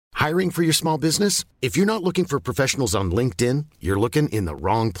Hiring for your small business? If you're not looking for professionals on LinkedIn, you're looking in the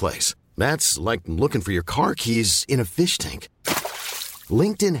wrong place. That's like looking for your car keys in a fish tank.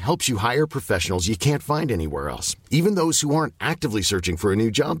 LinkedIn helps you hire professionals you can't find anywhere else, even those who aren't actively searching for a new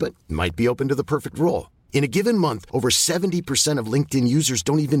job but might be open to the perfect role. In a given month, over 70% of LinkedIn users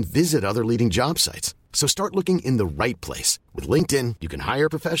don't even visit other leading job sites. So start looking in the right place. With LinkedIn, you can hire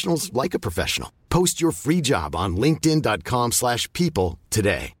professionals like a professional. Post your free job on linkedin.com/people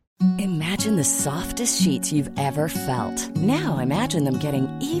today. Imagine the softest sheets you've ever felt. Now imagine them getting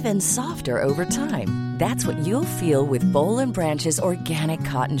even softer over time. That's what you'll feel with Boll & Branch's organic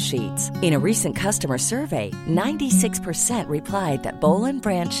cotton sheets. In a recent customer survey, 96% replied that Boll &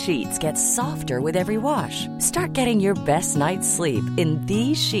 Branch sheets get softer with every wash. Start getting your best night's sleep in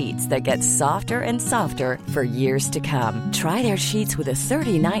these sheets that get softer and softer for years to come. Try their sheets with a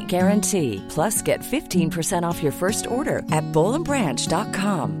 30-night guarantee. Plus, get 15% off your first order at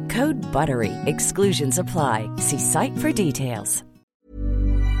bollandbranch.com. Code BUTTERY. Exclusions apply. See site for details.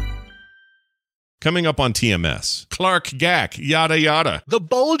 Coming up on TMS, Clark Gack, yada yada. The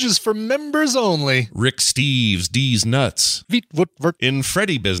Bulge is for members only. Rick Steves, D's nuts. In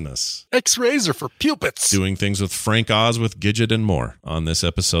Freddy business. X-rays are for pupids. Doing things with Frank Oz, with Gidget, and more on this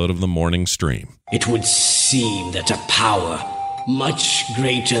episode of the Morning Stream. It would seem that a power much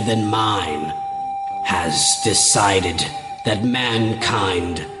greater than mine has decided that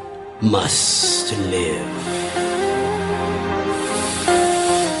mankind must live.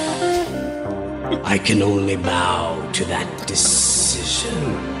 I can only bow to that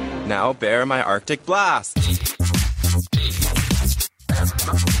decision. Now bear my Arctic blast.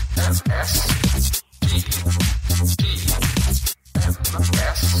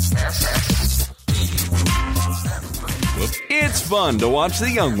 It's fun to watch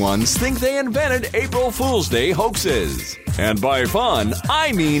the young ones think they invented April Fool's Day hoaxes. And by fun,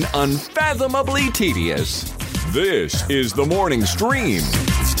 I mean unfathomably tedious. This is the Morning Stream.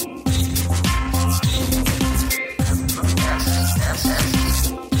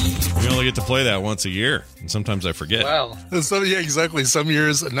 We only get to play that once a year, and sometimes I forget. Wow. Yeah, exactly. Some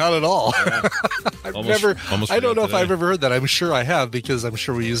years, not at all. Yeah. I don't know if I've ever heard that. I'm sure I have, because I'm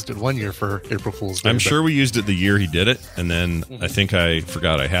sure we used it one year for April Fool's Day. I'm sure we used it the year he did it, and then I think I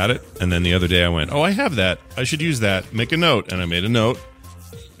forgot I had it, and then the other day I went, oh, I have that. I should use that. Make a note, and I made a note.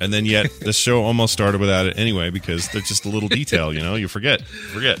 And then yet this show almost started without it anyway, because there's just a little detail, you forget.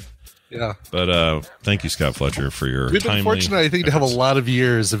 Yeah. But thank you, Scott Fletcher, for your We've been fortunate, I think, to have a lot of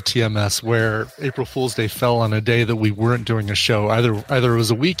years of TMS where April Fool's Day fell on a day that we weren't doing a show. Either it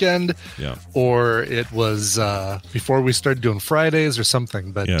was a weekend, or it was before we started doing Fridays or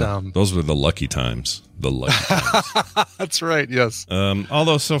something. But those were the lucky times. That's right, yes.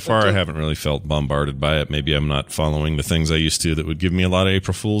 Although so far I haven't really felt bombarded by it. Maybe I'm not following the things I used to that would give me a lot of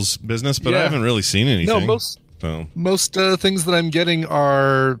April Fool's business, but I haven't really seen anything. No, most things that I'm getting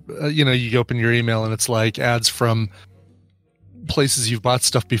are, you open your email and it's like ads from places you've bought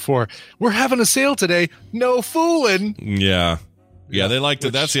stuff before. We're having a sale today. No fooling. Yeah, they like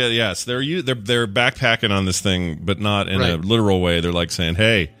to. That's yes. They're backpacking on this thing, but not in a literal way. They're like saying,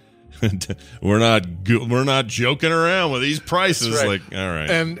 "Hey, we're not joking around with these prices." Right. Like, all right,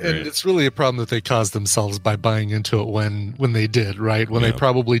 and it's really a problem that they caused themselves by buying into it when they did, right? When they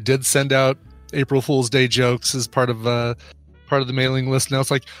probably did send out April Fool's Day jokes as part of the mailing list. Now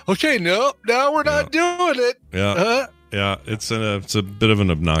it's like, okay, no, now we're not doing it. Yeah, it's a bit of an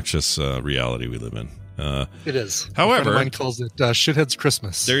obnoxious reality we live in. It is. However, a friend of mine calls it Shithead's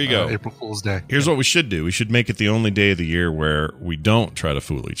Christmas. There you go. April Fool's Day. Here's what we should do. We should make it the only day of the year where we don't try to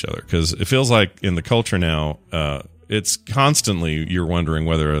fool each other, because it feels like in the culture now, it's constantly you're wondering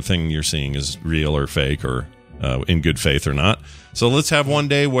whether a thing you're seeing is real or fake or in good faith or not. So let's have one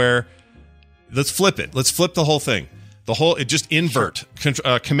day where let's flip it. Let's flip the whole thing. It just invert.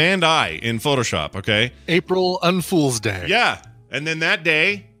 Command I in Photoshop, okay? April Unfool's Day. Yeah. And then that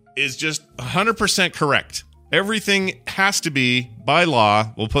day is just 100% correct. Everything has to be by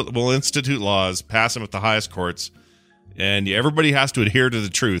law. We'll institute laws, pass them at the highest courts, and everybody has to adhere to the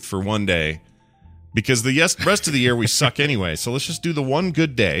truth for one day, because the rest of the year we suck anyway. So let's just do the one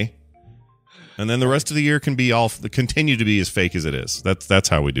good day, and then the rest of the year can be continue to be as fake as it is. That's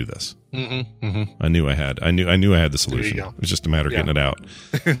how we do this. Mm-hmm, mm-hmm. I knew I had the solution. It was just a matter of getting it out.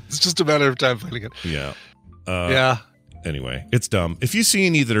 It's just a matter of time finding it. Yeah. Yeah. Anyway, it's dumb. If you see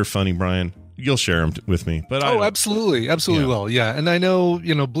any that are funny, Brian, you'll share them with me. But absolutely will. Yeah, and I know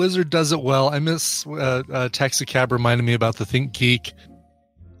Blizzard does it well. I miss Taxi Cab reminded me about the Think Geek.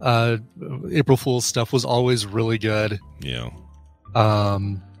 April Fool's stuff was always really good. Yeah.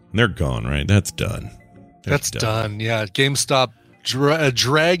 They're gone, right? That's done. That's done. Yeah, GameStop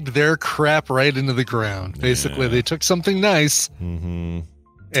dragged their crap right into the ground. Basically, they took something nice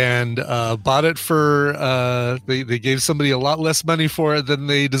and bought it for, they gave somebody a lot less money for it than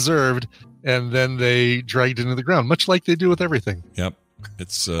they deserved, and then they dragged it into the ground, much like they do with everything. Yep.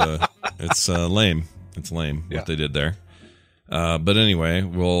 It's lame. It's lame what they did there. But anyway,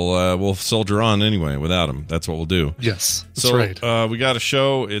 we'll soldier on anyway without him. That's what we'll do. Yes, that's right. We got a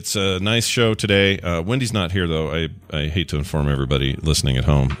show. It's a nice show today. Wendy's not here, though. I hate to inform everybody listening at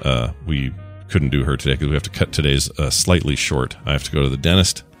home. We couldn't do her today because we have to cut today's slightly short. I have to go to the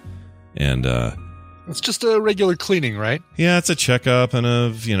dentist. And it's just a regular cleaning, right? Yeah, it's a checkup and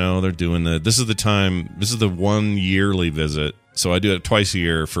they're doing this is the 1 yearly visit. So I do it twice a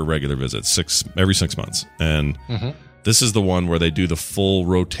year for regular visits, every 6 months. And this is the one where they do the full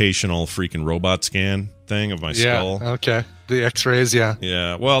rotational freaking robot scan thing of my skull. Yeah, okay. The x-rays, yeah.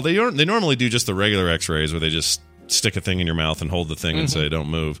 Yeah, well, they normally do just the regular x-rays where they just stick a thing in your mouth and hold the thing and say, don't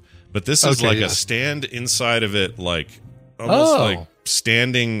move. But this is a stand inside of it, like almost like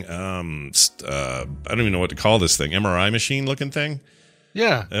standing, I don't even know what to call this thing, MRI machine looking thing.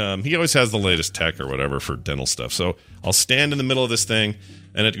 Yeah. He always has the latest tech or whatever for dental stuff. So I'll stand in the middle of this thing,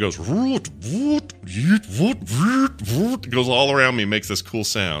 and it goes, it goes all around me, makes this cool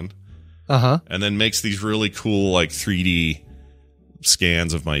sound. And then makes these really cool, like 3D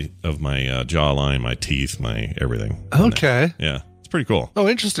scans of my jawline, my teeth, my everything. Okay. Yeah, it's pretty cool. Oh,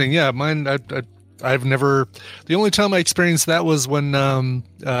 interesting. Yeah, mine. I've never. The only time I experienced that was when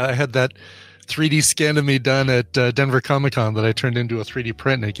I had that 3D scan of me done at Denver Comic-Con that I turned into a 3D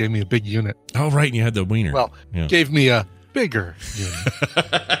print, and it gave me a big unit. Oh, right, and you had the wiener. Well, gave me a bigger unit.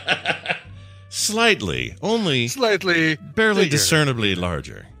 Slightly, barely bigger. discernibly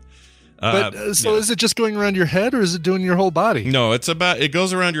larger. But is it just going around your head, or is it doing your whole body? No, it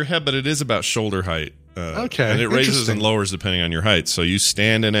goes around your head, but it is about shoulder height. Okay, and it raises and lowers depending on your height. So you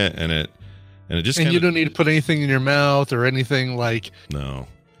stand in it, and it just you don't need to put anything in your mouth or anything like. No,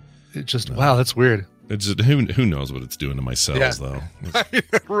 it just wow, that's weird. It's just, who knows what it's doing to my cells though.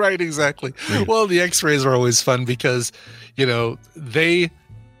 Right, exactly. Well, the X-rays are always fun because they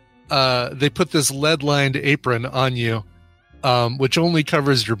put this lead-lined apron on you. Which only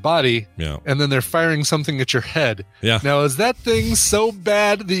covers your body, and then they're firing something at your head. Yeah. Now, is that thing so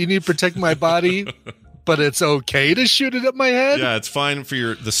bad that you need to protect my body, but it's okay to shoot it at my head? Yeah, it's fine for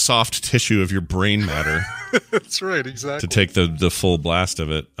the soft tissue of your brain matter. That's right, exactly. To take the full blast of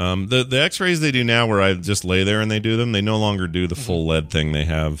it. The X-rays they do now, where I just lay there and they do them, they no longer do the full lead thing. They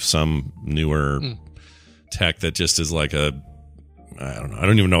have some newer tech that just is like I don't know. I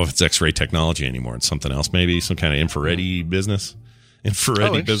don't even know if it's X-ray technology anymore. It's something else, maybe some kind of infrared business.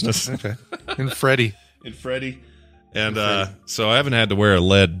 Business. Okay. Infrared. And so I haven't had to wear a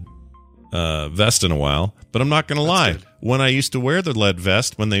lead vest in a while. But I'm not going to lie. Good. When I used to wear the lead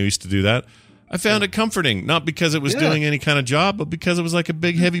vest, when they used to do that, I found it comforting. Not because it was doing any kind of job, but because it was like a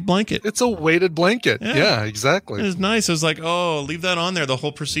big, heavy blanket. It's a weighted blanket. Yeah, exactly. It was nice. It was like, leave that on there the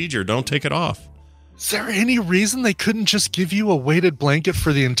whole procedure. Don't take it off. Is there any reason they couldn't just give you a weighted blanket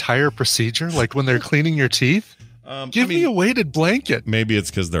for the entire procedure? Like when they're cleaning your teeth? Give me a weighted blanket. Maybe it's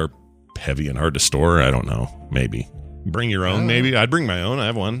because they're heavy and hard to store. I don't know. Maybe. Bring your own, maybe. I'd bring my own. I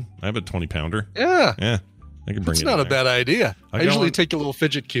have one. I have a 20-pounder. Yeah. Yeah. I can bring it. It's not a bad idea. I usually take a little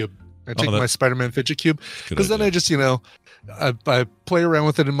fidget cube. I take my Spider-Man fidget cube because then I just, I play around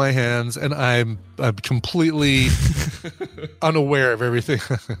with it in my hands, and I'm completely unaware of everything.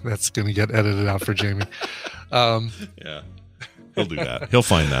 That's going to get edited out for Jamie. Yeah, he'll do that. He'll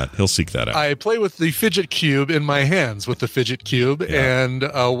find that. He'll seek that out. I play with the fidget cube in my hands with the fidget cube, and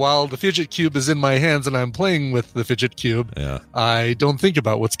while the fidget cube is in my hands and I'm playing with the fidget cube, I don't think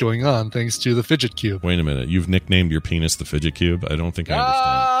about what's going on thanks to the fidget cube. Wait a minute. You've nicknamed your penis the fidget cube? I don't think I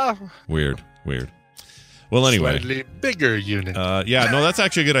understand. Weird. Well, anyway. Slightly bigger unit. That's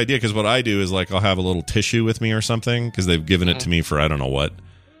actually a good idea because what I do is like I'll have a little tissue with me or something because they've given it to me for I don't know what.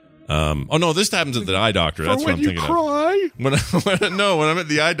 This happens at the eye doctor. That's what I'm thinking of. When I'm at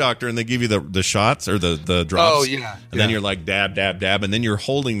the eye doctor and they give you the shots or the drops. Oh, yeah. And then you're like dab, dab, dab, and then you're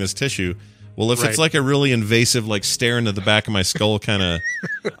holding this tissue. Well, if it's like a really invasive, like stare into the back of my skull kind of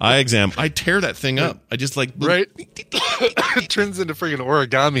eye exam, I tear that thing up. I just like... Right. It turns into freaking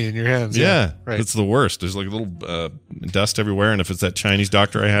origami in your hands. Yeah. Right. It's the worst. There's like a little dust everywhere. And if it's that Chinese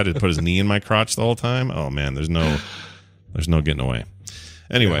doctor I had to put his knee in my crotch the whole time, oh man, there's no getting away.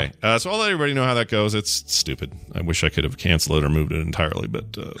 Anyway, so I'll let everybody know how that goes. It's stupid. I wish I could have canceled it or moved it entirely, but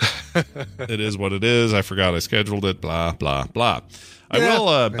it is what it is. I forgot I scheduled it. Blah blah blah. I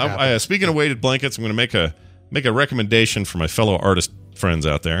will. Speaking of weighted blankets, I'm going to make a recommendation for my fellow artist friends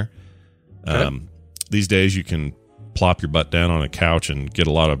out there. These days, you can plop your butt down on a couch and get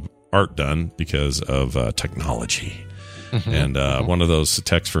a lot of art done because of technology. And one of those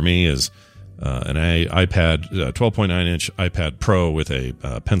techs for me is an iPad, 12.9 inch iPad Pro with a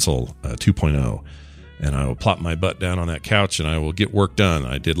Pencil 2.0. And I will plop my butt down on that couch and I will get work done.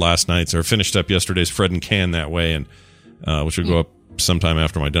 I did last night's, or finished up yesterday's Fred and Can that way, and which will go up sometime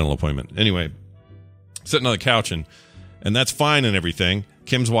after my dental appointment. Anyway, sitting on the couch and that's fine and everything.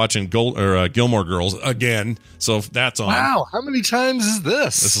 Kim's watching Gilmore Girls again, so that's on. Wow, how many times is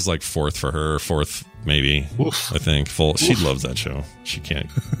this? This is like fourth for her, fourth maybe. Oof. I think full. She loves that show. She can't.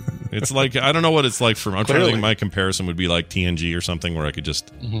 It's like, I don't know what it's like for. I'm trying to think. My comparison would be like TNG or something, where I could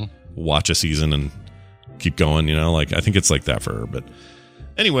just watch a season and keep going. You know, like I think it's like that for her. But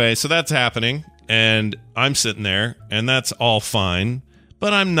anyway, so that's happening, and I'm sitting there, and that's all fine.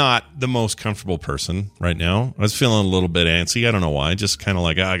 But I'm not the most comfortable person right now. I was feeling a little bit antsy. I don't know why. Just kind of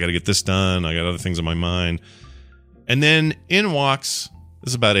like, I got to get this done. I got other things on my mind. And then in walks, this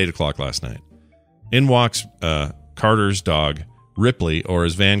is about 8 o'clock last night. In walks Carter's dog, Ripley, or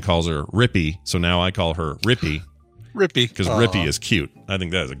as Van calls her, Rippy. So now I call her Rippy. Rippy. Because Rippy is cute. I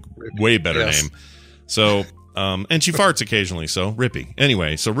think that is a way better name. So, and she farts occasionally. So Rippy.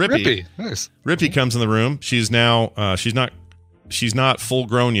 Anyway, so Rippy. Nice. Rippy comes in the room. She's now, she's not full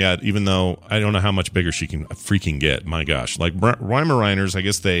grown yet, even though I don't know how much bigger she can freaking get. My gosh. Like Weimaraners, I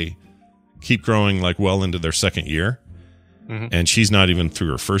guess they keep growing like well into their second year. And she's not even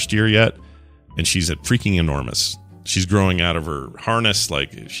through her first year yet. And she's freaking enormous. She's growing out of her harness.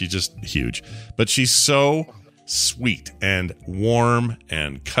 Like, she's just huge. But she's so sweet and warm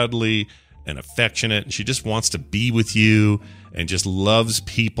and cuddly and affectionate. And she just wants to be with you and just loves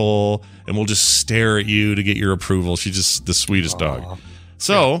people and will just stare at you to get your approval. She's just the sweetest dog.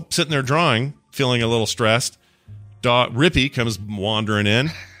 So, sitting there drawing, feeling a little stressed, Rippy comes wandering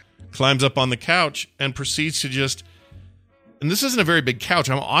in, climbs up on the couch, and proceeds to just... And this isn't a very big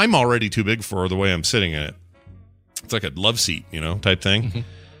couch. I'm already too big for her the way I'm sitting in it. It's like a love seat, type thing.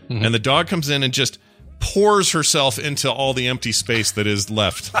 And the dog comes in and just pours herself into all the empty space that is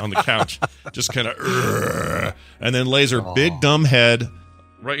left on the couch. Just kind of, and then lays her big dumb head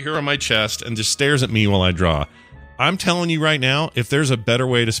right here on my chest and just stares at me while I draw. I'm telling you right now, if there's a better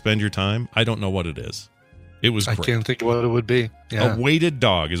way to spend your time, I don't know what it is. It was great. I can't think of what it would be. Yeah. A weighted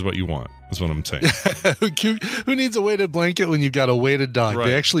dog is what you want. Is what I'm saying. Who needs a weighted blanket when you've got a weighted dog? Right.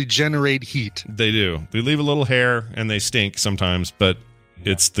 They actually generate heat. They do. They leave a little hair and they stink sometimes, but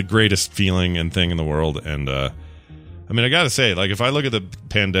it's the greatest feeling and thing in the world. And I mean, I got to say, like, if I look at the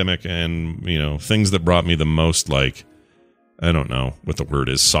pandemic and things that brought me the most, like, I don't know what the word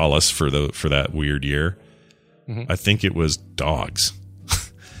is, solace for that weird year. I think it was dogs.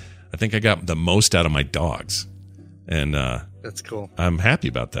 I think I got the most out of my dogs, and that's cool. I'm happy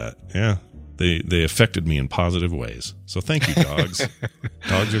about that. Yeah, they affected me in positive ways. So thank you, dogs.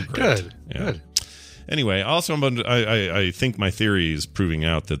 Dogs are great. Good. Anyway, also I think my theory is proving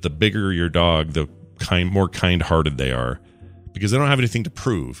out that the bigger your dog, the more kind-hearted they are, because they don't have anything to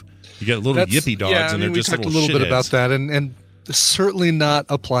prove. You get little yippy dogs, and they're just little shitheads. We talked a little bit about that, and certainly not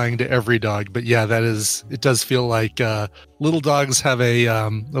applying to every dog, but yeah, it does feel like little dogs have a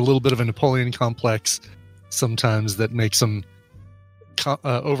little bit of a Napoleon complex sometimes that makes them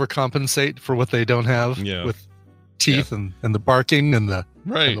overcompensate for what they don't have with teeth and the barking and the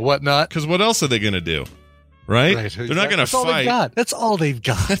whatnot. Because what else are they going to do? Right? Exactly. They're not going to fight. That's all they've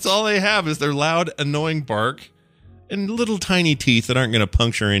got. That's all they have is their loud, annoying bark and little tiny teeth that aren't going to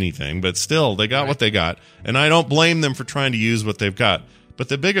puncture anything, but still, they got what they got. And I don't blame them for trying to use what they've got. But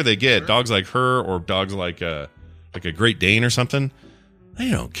the bigger they get, dogs like her or dogs like a Great Dane or something, they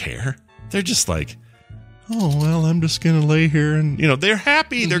don't care. They're just like, oh, well, I'm just going to lay here. And, they're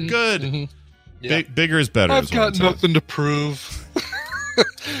happy. They're good. Yeah. Bigger is better. I've got nothing to prove.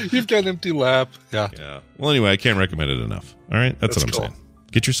 You've got an empty lap. Yeah. Well, anyway, I can't recommend it enough. All right? That's what I'm saying.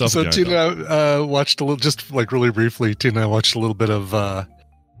 Get yourself a giant Tina and I watched a little, just like really briefly, Tina and I watched a little bit of,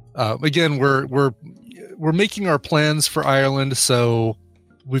 again, we're making our plans for Ireland, so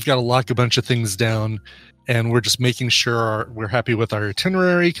we've got to lock a bunch of things down, and we're just making sure we're happy with our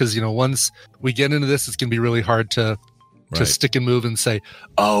itinerary, because, once we get into this, it's going to be really hard to stick and move and say,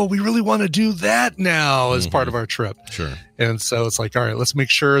 oh, we really want to do that now as part of our trip. Sure. And so it's like, all right, let's make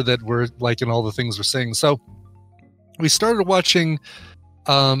sure that we're liking all the things we're saying. So we started watching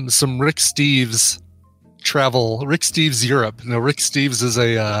some Rick Steves travel. Rick Steves Europe. Now, Rick Steves is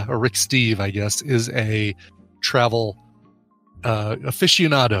or Rick Steve, I guess, is a travel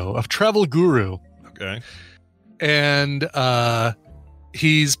aficionado, a travel guru. Okay. And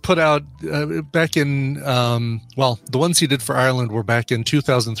he's put out back in, the ones he did for Ireland were back in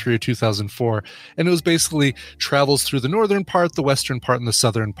 2003 or 2004. And it was basically travels through the northern part, the western part, and the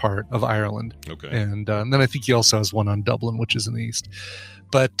southern part of Ireland. Okay. And then I think he also has one on Dublin, which is in the east.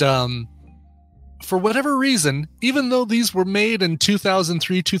 But for whatever reason, even though these were made in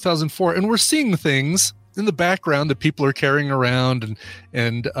 2003, 2004, and we're seeing things in the background that people are carrying around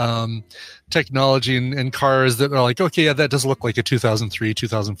and technology and cars that are like, okay, yeah, that does look like a 2003,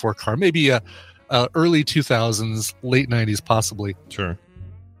 2004 car, maybe a early 2000s, late 90s, possibly. Sure.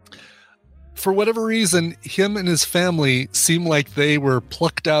 For whatever reason, him and his family seem like they were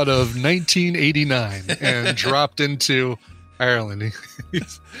plucked out of 1989 and dropped into Ireland.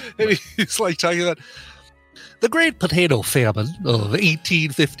 He's like talking about the Great Potato Famine of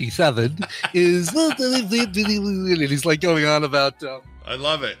 1857 is, and he's like going on about. I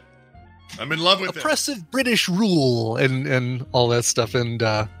love it. I'm in love with oppressive British rule and all that stuff. And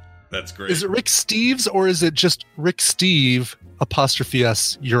that's great. Is it Rick Steves or is it just Rick Steve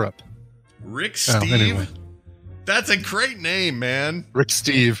 *S Europe? Rick Steve. Anyway. That's a great name, man. Rick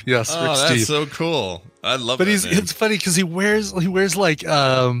Steve. Yes, Rick that's Steve. so cool. I love. But that name. It's funny because he wears like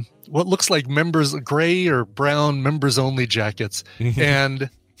what looks like gray or brown members only jackets, and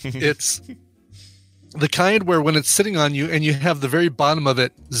it's the kind where when it's sitting on you and you have the very bottom of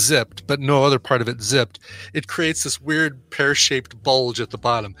it zipped, but no other part of it zipped, it creates this weird pear-shaped bulge at the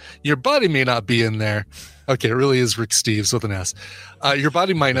bottom. Your body may not be in there. Okay, it really is Rick Steves with an S. Your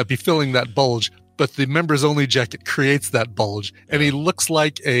body might not be filling that bulge, but the members only jacket creates that bulge, and he looks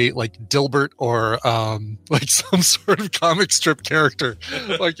like Dilbert or like some sort of comic strip character.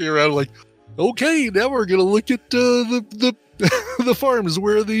 Like you're around like, okay, now we're gonna look at the the farms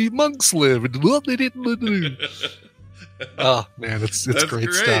where the monks live and what they didn't do. Oh man, it's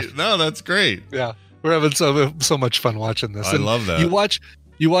great stuff. No, that's great. Yeah, we're having so much fun watching this. I love that.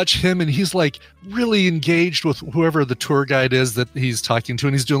 You watch him, and he's like really engaged with whoever the tour guide is that he's talking to,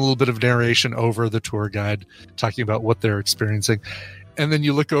 and he's doing a little bit of narration over the tour guide, talking about what they're experiencing. And then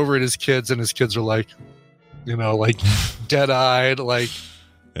you look over at his kids, and his kids are like, like dead-eyed, like,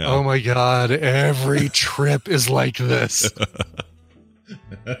 yeah. Oh my God, every trip is like this.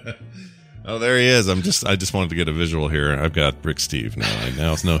 Oh, there he is. I just wanted to get a visual here. I've got Rick Steve now. I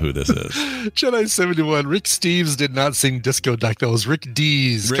now know who this is. Jedi 71. Rick Steves did not sing Disco Duck. That was Rick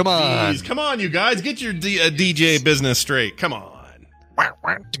Dees. Come on. Come on, you guys. Get your DJ business straight. Come on. Yeah,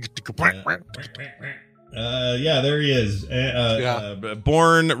 there he is.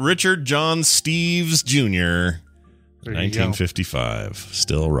 Born Richard John Steves Jr., 1955.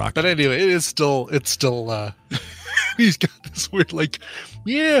 Still rocking. But anyway, it's still he's got this weird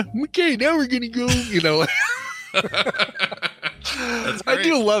yeah, okay, now we're gonna go, I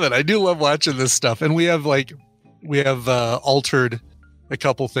do love it. I do love watching this stuff. And we have altered a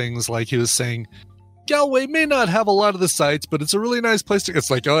couple things. Like he was saying, Galway may not have a lot of the sites, but it's a really nice place to.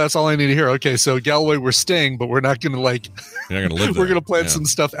 It's like, oh, that's all I need to hear. Okay, so Galway, we're staying, but we're not gonna You're not gonna live there. We're gonna plan some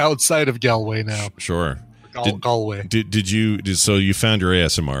stuff outside of Galway now. Sure. Galway. So you found your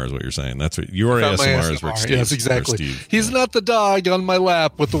ASMR is what you're saying. That's what your ASMR is, Rick Steve. Yes, exactly. He's not the dog on my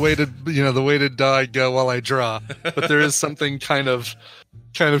lap with the weighted dog while I draw, but there is something kind of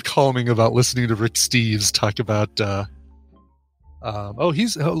calming about listening to Rick Steves talk about look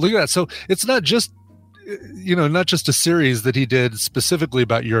at that. So it's not just a series that he did specifically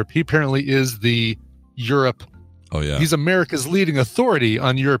about Europe. He apparently is the Europe. Oh, yeah. He's America's leading authority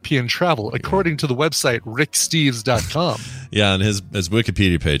on European travel, according to the website ricksteves.com. Yeah, and his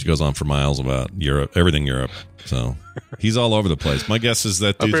Wikipedia page goes on for miles about Europe, everything Europe. So he's all over the place. My guess is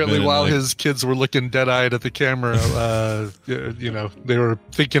that apparently while his kids were looking dead-eyed at the camera, they were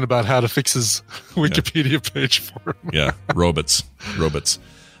thinking about how to fix his Wikipedia page for him. Yeah, robots.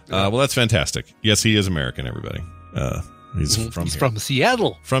 Well, that's fantastic. Yes, he is American, everybody. He's from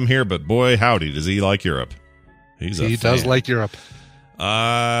Seattle. From here, but boy, howdy, does he like Europe. He does like Europe.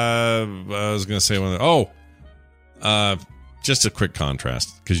 I was going to say just a quick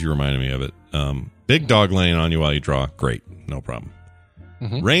contrast because you reminded me of it. Big dog laying on you while you draw, great, no problem.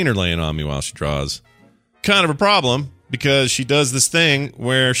 Mm-hmm. Rainer laying on me while she draws, kind of a problem because she does this thing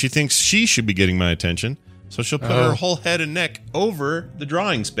where she thinks she should be getting my attention, so she'll put her whole head and neck over the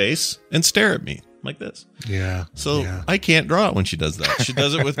drawing space and stare at me. Like this. Yeah. So I can't draw it when she does that. She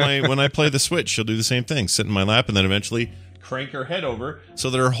does it with when I play the Switch, she'll do the same thing. Sit in my lap and then eventually crank her head over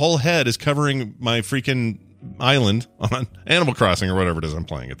so that her whole head is covering my freaking island on Animal Crossing or whatever it is I'm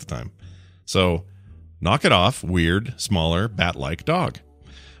playing at the time. So knock it off, weird, smaller, bat-like dog.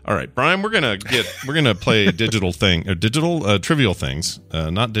 All right, Brian, we're gonna play a digital thing, or trivial things,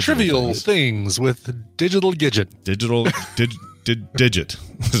 not digital trivial things with digital gidget. Digit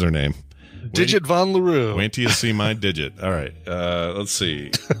is her name. Digit Von LaRue. Wait till you see my digit. All right. Let's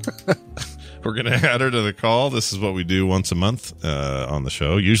see. We're going to add her to the call. This is what we do once a month on the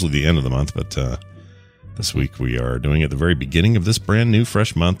show, usually the end of the month, but this week we are doing it at the very beginning of this brand new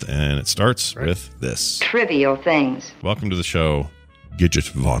fresh month, and it starts with this. Trivial things. Welcome to the show, Gidget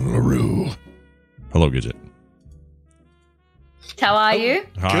Von LaRue. Hello, Gidget. How are you?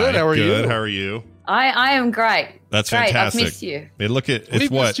 Hi, good. How are you? Good. How are you? I am great. That's great. fantastic. I've missed you. Hey, look at it's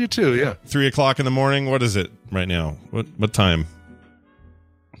We've what missed you too. Yeah. 3:00 in the morning. What is it right now? What time?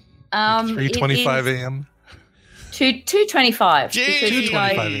 3:25 a.m. 2:25.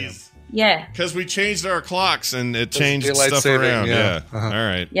 Jeez. Yeah. Because we changed our clocks and it changed daylight stuff saving, around. yeah. All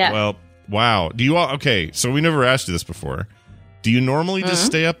right. Yeah. Well, wow. Do you all okay? So we never asked you this before. Do you normally just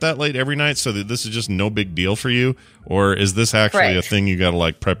stay up that late every night so that this is just no big deal for you, or is this actually a thing you got to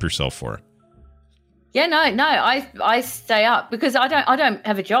like prep yourself for? Yeah, no. I stay up because I don't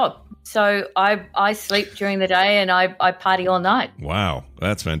have a job, so I sleep during the day and I party all night. Wow,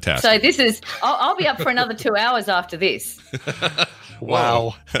 that's fantastic. So this is I'll be up for another 2 hours after this.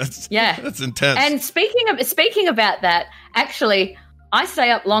 Wow. That's intense. And speaking about that, actually, I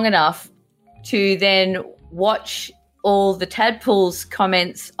stay up long enough to then watch all the Tadpool's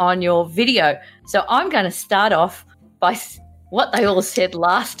comments on your video. So I'm going to start off by what they all said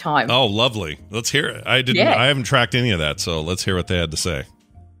last time. Oh, lovely. Let's hear it. I haven't tracked any of that, so let's hear what they had to say.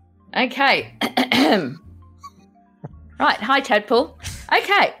 Okay. Right. Hi, Tadpool.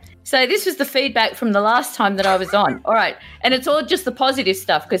 Okay. So this was the feedback from the last time that I was on. All right. And it's all just the positive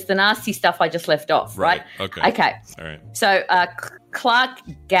stuff because the nasty stuff I just left off, right? Okay. Okay. All right. So Clark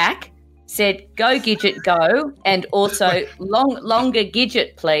Gack said, go Gidget, go, and also longer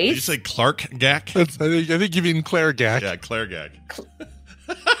Gidget, please. Did you say Clark Gack? I think you mean Claire Gack. Yeah, Claire Gack.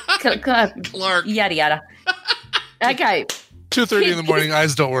 Clark. Yada, yada. Okay. 2:30 in the morning,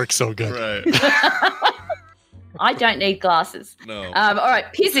 eyes don't work so good. Right. I don't need glasses. No. All right.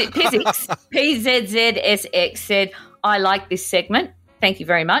 Physics, PZZSX said, I like this segment. Thank you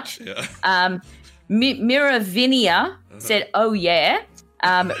very much. Yeah. Miravinia said, oh, yeah.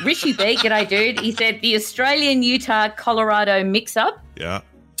 Rishi B, g'day, dude. He said, the Australian-Utah-Colorado mix-up. Yeah.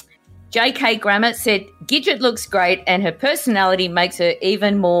 JK Grammar said, Gidget looks great and her personality makes her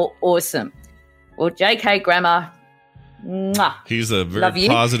even more awesome. Well, JK Grammar, mwah. He's a very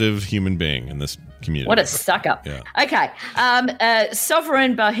positive human being in this community. What a sucker. Yeah. Okay.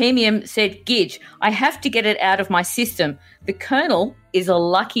 Sovereign Bohemian said, Gidge, I have to get it out of my system. The Colonel is a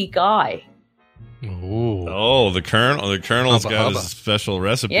lucky guy. Ooh. Oh, the Colonel's got Hubba. his special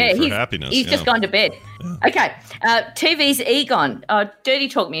recipe for happiness. He's just gone to bed. Yeah. Okay. TV's Egon. Dirty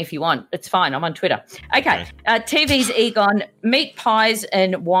talk me if you want. It's fine. I'm on Twitter. Okay. TV's Egon. Meat pies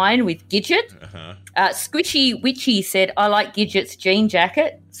and wine with Gidget. Uh-huh. Squishy Witchy said, I like Gidget's jean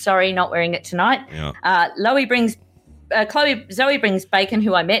jacket. Sorry, not wearing it tonight. Yeah. Zoe brings bacon,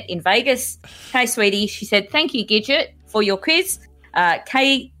 who I met in Vegas. Hey, sweetie. She said, thank you, Gidget, for your quiz.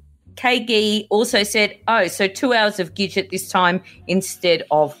 KG also said, oh, so 2 hours of Gidget this time instead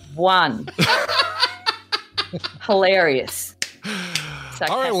of 1. Hilarious.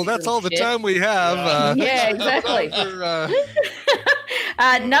 All right, well, that's all the time we have. Yeah, exactly.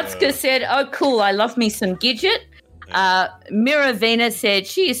 Nutska said, oh, cool, I love me some Gidget. Miravina said,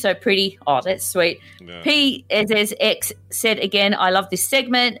 she is so pretty. Oh, that's sweet. Yeah. PSSX said again, I love this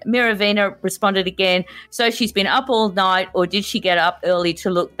segment. Miravina responded again, so she's been up all night, or did she get up early to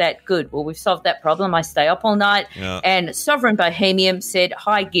look that good? Well, we've solved that problem. I stay up all night. Yeah. And Sovereign Bohemian said,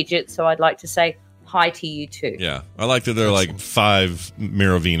 hi, Gidget. So I'd like to say hi to you too. Yeah. I like that there are like 5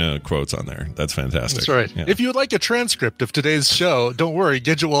 Miravina quotes on there. That's fantastic. That's right. Yeah. If you would like a transcript of today's show, don't worry.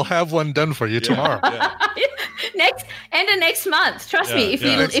 Gidget will have one done for you tomorrow. Yeah. next month. Trust me.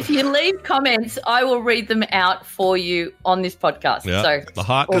 If you leave comments, I will read them out for you on this podcast. Yeah. So the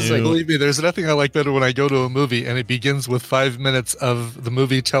hot also, believe me, there's nothing I like better when I go to a movie and it begins with 5 minutes of the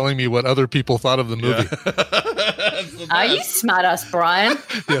movie telling me what other people thought of the movie. Yeah. Are you smart ass, Brian?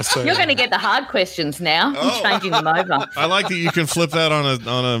 Yes, you're going to get the hard questions now. I'm changing them over. I like that you can flip that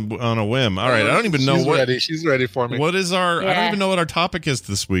on a whim. All right, I don't even know She's ready for me. What is our? Yeah. I don't even know what our topic is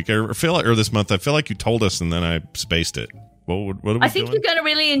this week. I feel like, or this month. I feel like you told us and then I spaced it. What are we I think doing? you're going to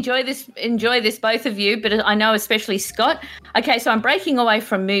really enjoy this, both of you, but I know especially Scott. Okay, so I'm breaking away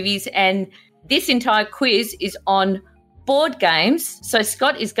from movies, and this entire quiz is on board games. So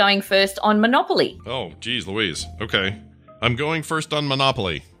Scott is going first on Monopoly. Oh, geez, Louise. Okay, I'm going first on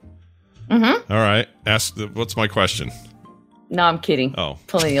Monopoly. Mm-hmm. All right. What's my question? No, I'm kidding. Oh,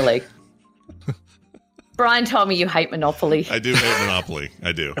 pulling your leg. Brian told me you hate Monopoly. I do hate Monopoly.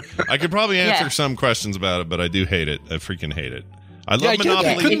 I do. I could probably answer some questions about it, but I do hate it. I freaking hate it. I love Monopoly.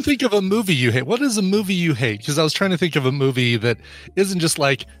 I couldn't think of a movie you hate. What is a movie you hate? Because I was trying to think of a movie that isn't just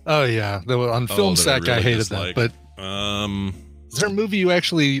like, oh yeah, on Film Sack I hated that. But is there a movie you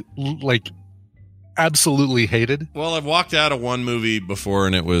actually like absolutely hated? Well, I've walked out of one movie before,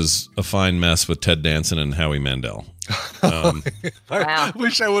 and it was A Fine Mess with Ted Danson and Howie Mandel. Wow. I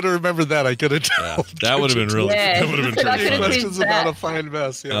wish I would have remembered that. I could have told. That would have been really. Yeah. That would have been I pretty could've funny. Questions about A Fine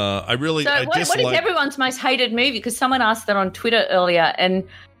Mess. Yeah. I really. So I what is dislike. everyone's most hated movie? Because someone asked that on Twitter earlier, and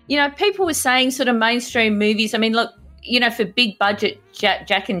people were saying sort of mainstream movies. I mean, look, for big budget,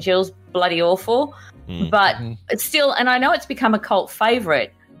 Jack and Jill's bloody awful, but it's still, and I know it's become a cult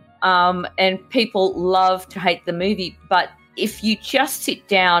favorite, and people love to hate the movie. But if you just sit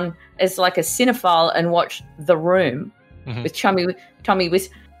down as like a cinephile and watch The Room with Tommy Wiseau,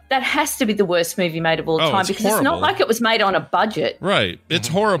 that has to be the worst movie made of all time, because horrible. It's not like it was made on a budget. Right. It's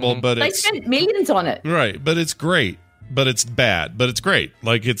horrible, but They spent millions on it. Right, but it's great. But it's bad. But it's great.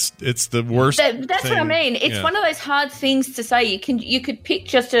 Like it's the worst. That's what I mean. It's one of those hard things to say. You could pick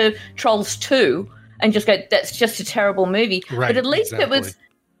just a Trolls 2 and just go, that's just a terrible movie. Right, but at least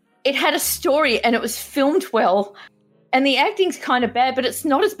it had a story and it was filmed well. And the acting's kind of bad, but it's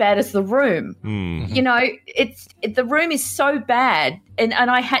not as bad as The Room. The Room is so bad, and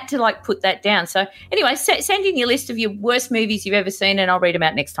I had to like put that down. So anyway, send in your list of your worst movies you've ever seen, and I'll read them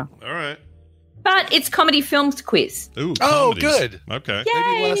out next time. All right. But it's comedy films quiz. Ooh, oh, comedies. good. Okay. Yay!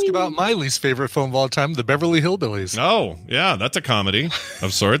 Maybe we'll ask about my least favorite film of all time, The Beverly Hillbillies. Oh, yeah, that's a comedy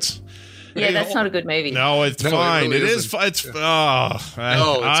of sorts. Yeah, that's not a good movie. No, it's fine. It really is. I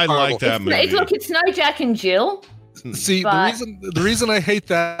horrible. like that movie. It's no Jack and Jill. See, But- the reason I hate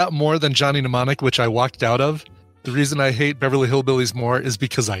that more than Johnny Mnemonic, which I walked out of, the reason I hate Beverly Hillbillies more is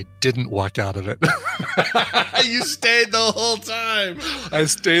because I didn't walk out of it. You stayed the whole time. I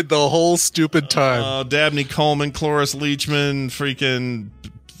stayed the whole stupid time. Dabney Coleman, Cloris Leachman, freaking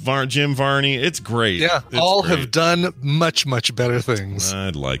Jim Varney. It's great. Yeah, It's all great. have done much, much better things.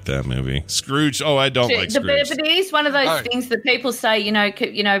 I'd like that movie. Scrooge. Oh, I don't like The Scrooge. But it is one of those things that people say,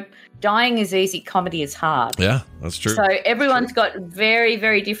 dying is easy, comedy is hard. Yeah, that's true. So everyone's got very,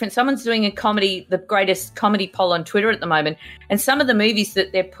 very different. Someone's doing a comedy, the greatest comedy poll on Twitter at the moment, and some of the movies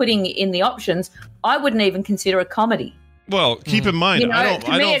that they're putting in the options, I wouldn't even consider a comedy. Well, keep in mind,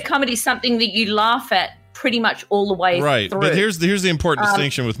 To me, a comedy is something that you laugh at pretty much all the way right. through. But here's the important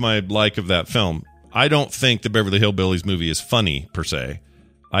distinction with my like of that film. I don't think the Beverly Hillbillies movie is funny per se.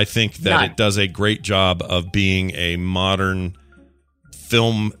 I think that it does a great job of being a modern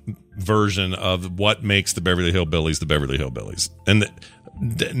film version of what makes the Beverly Hillbillies. And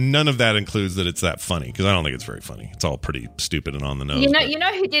none of that includes that it's that funny, because I don't think it's very funny. It's all pretty stupid and on the nose. You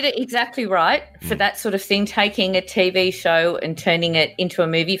know who did it exactly right for that sort of thing, taking a TV show and turning it into a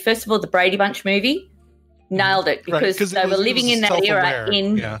movie? First of all, the Brady Bunch movie nailed it, because they were living in that era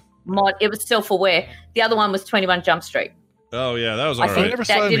it was self-aware. The other one was 21 Jump Street. Oh, yeah, that was all I think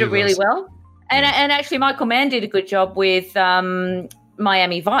that did it really well. And actually, Michael Mann did a good job with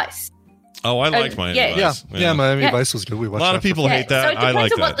Miami Vice. Oh, I liked Miami Vice. Yeah, Miami Vice was good. We watched a lot of people hate that. So it depends I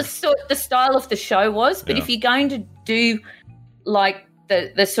like on that. what the style of the show was. But if you're going to do like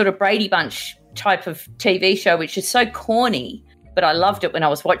the sort of Brady Bunch type of TV show, which is so corny, but I loved it when I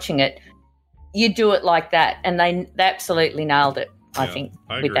was watching it, you do it like that. And they absolutely nailed it, I think,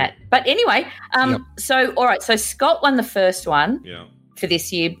 with that. But anyway, so, all right. So Scott won the first one for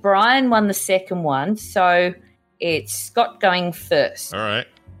this year. Brian won the second one. So it's Scott going first. All right.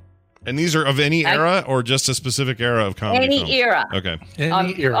 And these are of any era or just a specific era of comedy? Any era. Okay.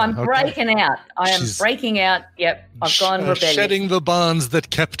 I'm breaking out. I am breaking out. Yep. I've gone rebellious. Shedding the bonds that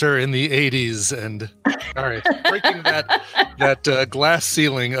kept her in the 80s and breaking that glass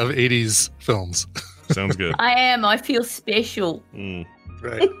ceiling of 80s films. Sounds good. I feel special.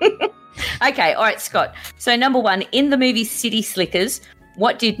 Right. Okay. All right, Scott. So number one, in the movie City Slickers,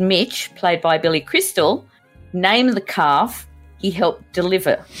 what did Mitch, played by Billy Crystal, name the calf he helped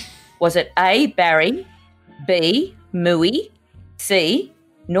deliver? Was it A, Barry, B, Mooey, C,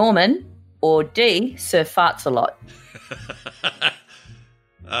 Norman, or D, Sir Farts a Lot?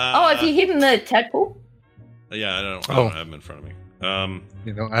 Have you hidden the tadpole? Yeah, I don't have them in front of me.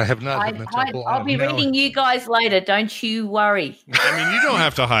 I have not hidden the tadpole. I'll be reading you guys later. Don't you worry. I mean, you don't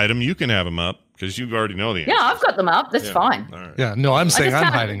have to hide them. You can have them up. Because you already know the answer. Yeah, I've got them up. That's fine. All right. Yeah, no, I'm saying just I'm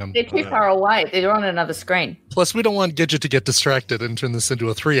can't- hiding them. They're too far away. They're on another screen. Plus, we don't want Gidget to get distracted and turn this into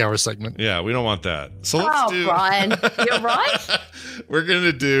a 3-hour segment. Yeah, we don't want that. So let's do. Brian, you're right. We're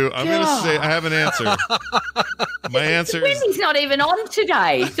gonna do. I'm gonna say I have an answer. My answer is Wendy's not even on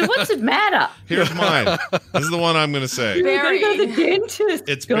today. So what's it matter? here's mine. This is the one I'm gonna say. Barry. Go to the dentist.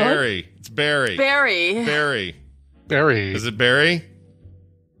 It's God. Barry. It's Barry. Barry. Barry. Barry. Is it Barry?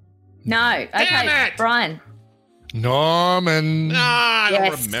 No. Okay, Damn it! Brian. Norman. Ah, I don't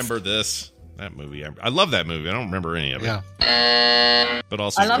Yes. remember this. That movie. I love that movie. I don't remember any of it. Yeah. But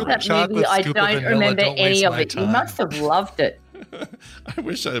also, I love that chocolate movie. I scoop of don't vanilla, remember don't any waste of my it. You time. must have loved it.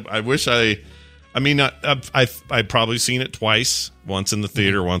 I mean, I've probably seen it twice. Once in the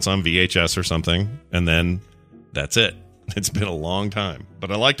theater, once on VHS or something, and then that's it. It's been a long time,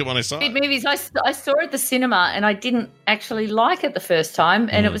 but I liked it when I saw Big it. movies. I saw it at the cinema and I didn't actually like it the first time.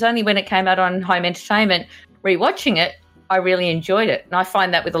 And it was only when it came out on home entertainment, rewatching it, I really enjoyed it. And I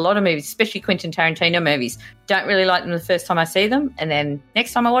find that with a lot of movies, especially Quentin Tarantino movies, don't really like them the first time I see them. And then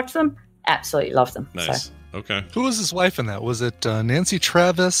next time I watch them, absolutely love them. Nice. So, Okay. Who was his wife in that? Was it Nancy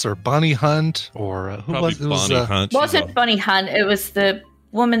Travis or Bonnie Hunt or who Probably was it? Bonnie Hunt. wasn't Bonnie Hunt. It was the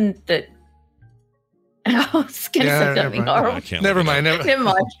woman that... I was going to say something horrible. I can't Never look it mind. up. Never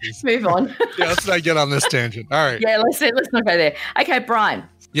mind. Move on. Yeah, let's not get on this tangent. All right. Yeah, let's not go there. Okay, Brian.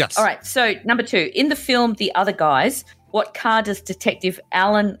 Yes. All right, so number 2. In the film The Other Guys, what car does Detective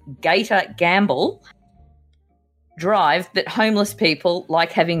Alan Gator Gamble drive that homeless people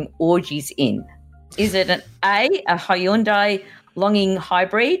like having orgies in? Is it an A, a Hyundai Longing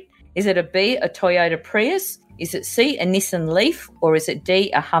Hybrid? Is it a B, a Toyota Prius? Is it C, a Nissan Leaf? Or is it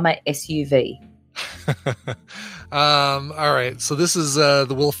D, a Hummer SUV? All right. So this is the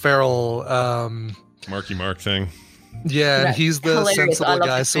Will Ferrell. Marky Mark thing. Yeah, and Right. he's the Hilarious. I sensible love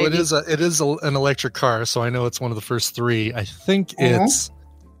guy. this So movie. it is an electric car. So I know it's one of the first 3. I think Mhm. it's.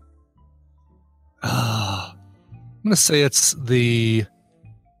 I'm gonna say it's the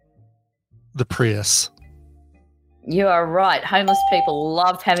Prius. You are right. Homeless people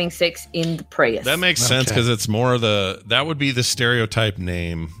love having sex in the Prius. That makes sense Okay. because it's more that would be the stereotype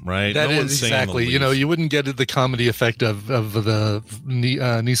name, right? That No is one's saying exactly. the You know, Leaf. you wouldn't get the comedy effect of the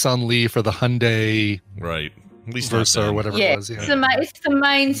Nissan Leaf or the Hyundai Right. At least not Versa or then. whatever yeah, it was. Yeah. it's the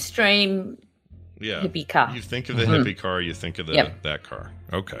mainstream Yeah. hippie car. You think of the Mhm. hippie car, you think of Yep. that car.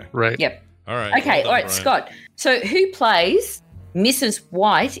 Okay. Right. Yep. All right. Okay, Well done, all right, Brian. Scott. So who plays Mrs.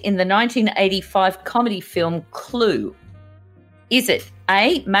 White in the 1985 comedy film Clue? Is it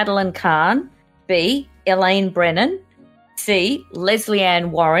A, Madeline Kahn, B, Elaine Brennan, C, Leslie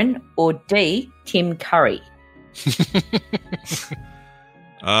Ann Warren, or D, Tim Curry?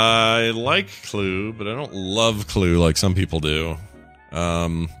 I like Clue, but I don't love Clue like some people do.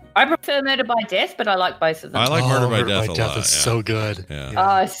 I prefer Murder by Death, but I like both of them. I like Murder by Death a lot. is yeah. so good. Yeah.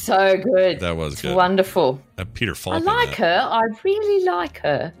 Oh, so good. That was It's good. wonderful. Peter Falk. I in like that. her. I really like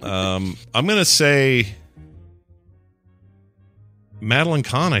her. I'm gonna say Madeline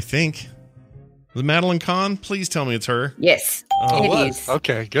Kahn. I think the Madeline Kahn. Please tell me it's her. Yes, Oh, it it was is.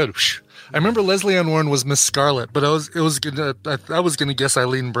 okay. Good. Whew. I remember Leslie Ann Warren was Miss Scarlet, but I was gonna guess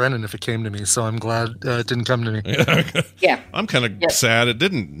Eileen Brennan if it came to me. So I'm glad it didn't come to me. Yeah. I'm kind of Yep. sad it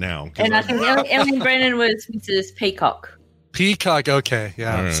didn't now. 'cause And I think Ellen Brennan was Mrs. Peacock. Peacock. Okay,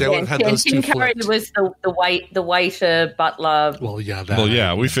 yeah. All right. See, I would have had and those two Tim Curry flipped. was the waiter, butler. Well, yeah. That. well,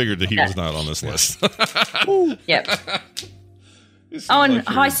 yeah, we figured that he was not on this list. Yep. It seemed Oh, and like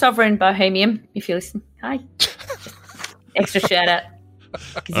he hi, was- Sovereign Bohemian, if you listen. Hi. Extra shout out.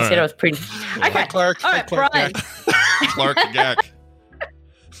 Because you All said right. I was pretty. Okay. Hi, Clark. All Hi, right, Clark Brian. Clark Gack.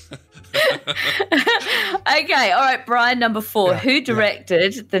 Okay, all right, Brian, number 4. Yeah, Who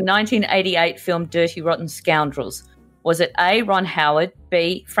directed the 1988 film Dirty Rotten Scoundrels? Was it A, Ron Howard,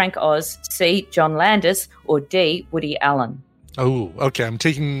 B, Frank Oz, C, John Landis, or D, Woody Allen? Oh, okay. I'm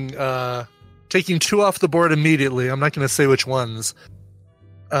taking 2 off the board immediately. I'm not going to say which ones.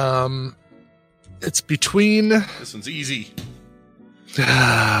 It's between. This one's easy.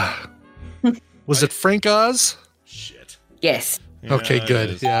 Was it Frank Oz? Shit. Yes. Okay, Yeah, it good.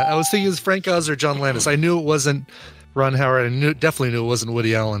 is. Yeah, I was thinking it was Frank Oz or John Landis. I knew it wasn't Ron Howard. I definitely knew it wasn't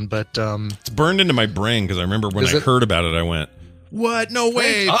Woody Allen. But It's burned into my brain because I remember when Is I it- heard about it, I went, "What? No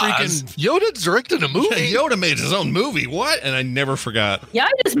way! Oz? Freaking Yoda directed a movie. Yoda made his own movie. What?" And I never forgot.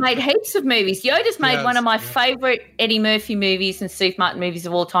 Yoda's made heaps of movies. Yoda's made Yes, one of my yeah. favourite Eddie Murphy movies and Steve Martin movies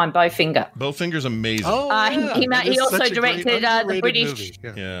of all time, Bowfinger. Bowfinger's amazing. Oh, yeah. he That is also such a great directed, the underrated British- movie.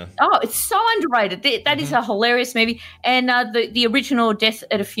 Yeah. Yeah. Oh, it's so underrated. That is a hilarious movie. And the original Death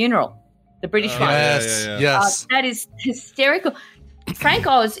at a Funeral, the British one. Yeah, Yes, yeah, yeah. yes. That is hysterical. Frank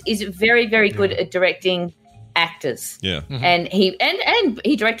Oz is very, very good at directing actors. Yeah. And he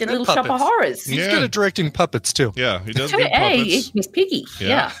directed Little Shop of Horrors. He's good at directing puppets too. Yeah, he does Hey, good puppets. he's Miss Piggy.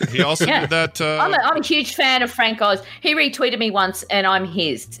 Yeah. He also did that. I'm a huge fan of Frank Oz. He retweeted me once, and I'm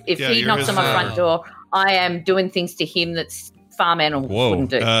his. If he you're knocks his, on my front door, I am doing things to him that's farm animals wouldn't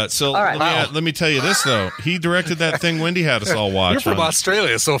do. So all right. let me tell you this, though. He directed that thing Wendy had us all watch. You're from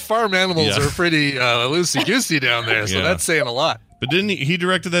Australia, so farm animals are pretty loosey-goosey down there, so that's saying a lot. But didn't he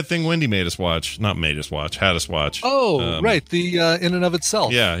directed that thing Wendy made us watch? Not made us watch, had us watch. Oh, right. The In and of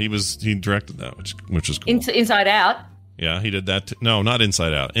Itself. Yeah, he directed that, which is cool. Inside Out. Yeah, he did that. No, not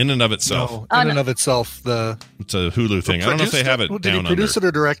Inside Out. In and of Itself. No, In and of Itself. It's a Hulu thing. I don't know if they have it down Did he produce it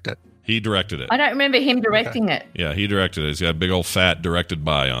or direct it? He directed it. I don't remember him directing it. Yeah, he directed it. He's got a big old fat directed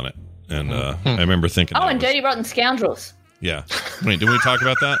by on it. And I remember thinking... Oh, and Dirty Rotten Scoundrels. Yeah. Wait, didn't we talk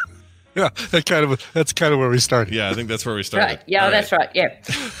about that? Yeah, that's kind of where we started. Yeah, I think that's where we started. Right. Yeah, that's right. Yeah.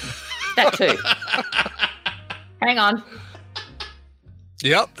 That too. Hang on.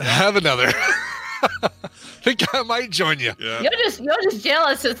 Yep, have another. I think I might join you. Yeah. You're just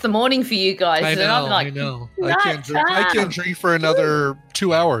jealous it's the morning for you guys. I know, and I'm like, I know. I can't drink for another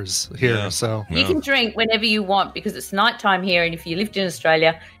 2 hours here, so. You can drink whenever you want because it's nighttime here, and if you lived in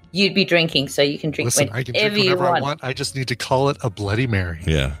Australia, you'd be drinking, so you can drink whenever I can drink whenever I want. I just need to call it a Bloody Mary.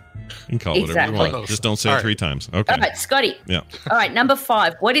 Yeah. You can call it whatever you want. Just don't say it 3 times. Okay. All right, Scotty. Yeah. All right, number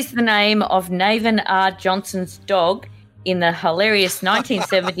 5. What is the name of Nathan R. Johnson's dog in the hilarious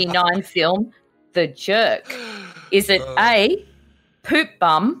 1979 film The Jerk? Is it A, Poop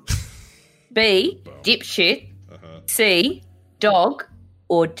Bum, B, Dipshit, C, Dog,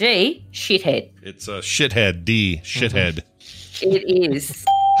 or D, Shithead? It's a shithead, D, shithead. It is.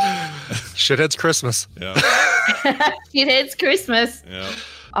 Shithead's Christmas. Yeah. Shithead's Christmas. Yeah.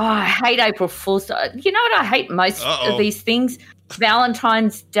 Oh, I hate April Fool's. You know what I hate most of these things?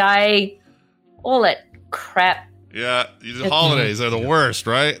 Valentine's Day, all that crap. Yeah, these holidays are the worst,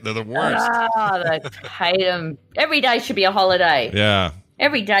 right? They're the worst. I hate them. Every day should be a holiday. Yeah.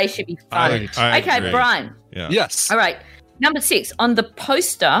 Every day should be fun. I okay, agree. Brian. Yeah. Yes. All right. Number 6. On the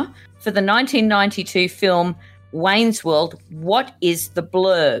poster for the 1992 film Wayne's World, what is the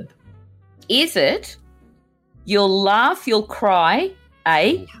blurb? Is it you'll laugh, you'll cry,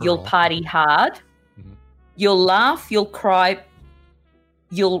 A, you'll party hard, you'll laugh, you'll cry,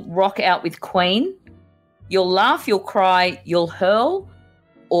 you'll rock out with Queen, you'll laugh, you'll cry, you'll hurl,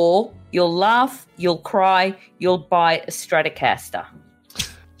 or you'll laugh, you'll cry, you'll buy a Stratocaster?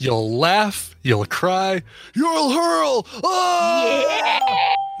 You'll laugh, you'll cry, you'll hurl. Oh!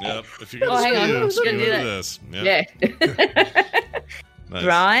 Yeah! Yep. If you're going to do this. Yep. Yeah. Nice.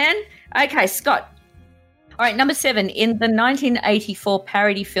 Brian? Okay, Scott. All right, number 7. In the 1984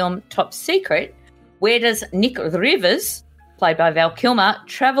 parody film Top Secret, where does Nick Rivers, played by Val Kilmer,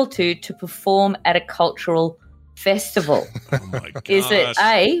 travel to perform at a cultural festival? Oh my gosh. Is it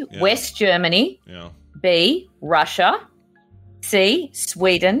A, West Germany, B, Russia, C,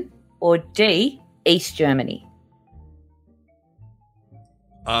 Sweden, or D, East Germany?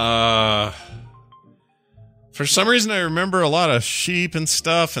 For some reason, I remember a lot of sheep and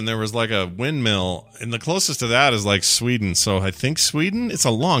stuff, and there was like a windmill, and the closest to that is like Sweden. So I think Sweden. It's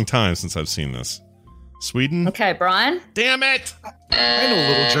a long time since I've seen this. Sweden. Okay, Brian. Damn it! I know a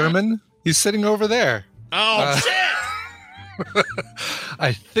little German. He's sitting over there. Oh shit!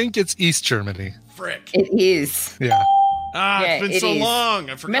 I think it's East Germany. Frick! It is. Yeah. It's been so long.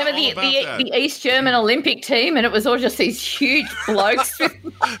 I forgot Remember all about that. the East German Olympic team, and it was all just these huge blokes with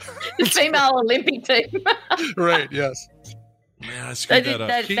the female Olympic team. Right, yes. Man, I screwed that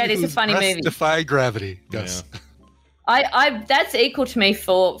up. That is a funny movie. Defy gravity. Yes. Yeah. That's equal to me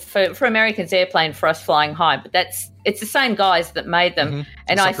for Americans Airplane, for us flying high, but it's the same guys that made them,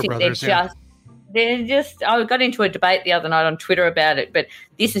 and I think brothers, they're just. I got into a debate the other night on Twitter about it, but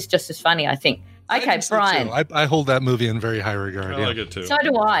this is just as funny, I think. Okay, Brian. I hold that movie in very high regard. I like it too. So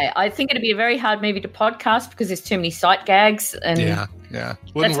do I. I think it'd be a very hard movie to podcast because there's too many sight gags, and yeah.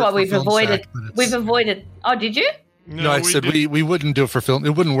 That's why we've avoided. We've avoided. Oh, did you? No, I said we wouldn't do it for film.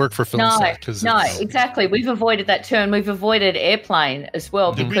 It wouldn't work for film. No, exactly. We've avoided that term. We've avoided Airplane as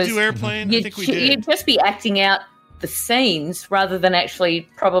well. Did because we do Airplane? I think we did. You'd just be acting out the scenes rather than actually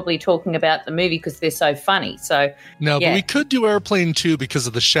probably talking about the movie because they're so funny. So but we could do Airplane 2 because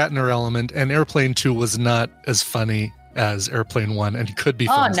of the Shatner element, and Airplane 2 was not as funny as Airplane 1 and could be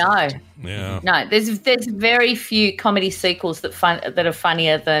no. Yeah. No, there's very few comedy sequels that are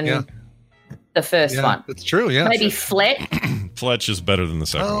funnier than the first one. That's true, yeah. Maybe Fletch. Fletch is better than the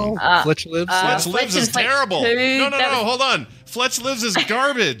second one. Fletch Lives? Fletch Lives is terrible. No, hold on. Fletch Lives is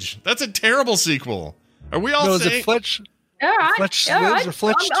garbage. That's a terrible sequel. Are we all saying... Is it Fletch? All right. Fletch all Lives right. or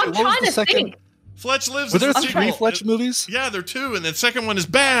Fletch? I'm what was trying the to second? think. Fletch Lives. Were there is the 3 sequel. Fletch movies? Yeah, there are 2, and the second one is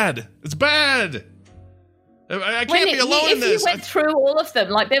bad. It's bad. I can't When be alone in if this. you went through all of them,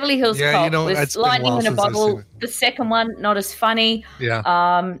 like Beverly Hills Yeah, Cop you know, was it's been a Lightning while in a since I've seen Bottle. it. The second one, not as funny.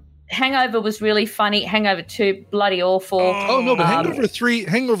 Yeah. Hangover was really funny. Hangover 2, bloody awful. Oh no, but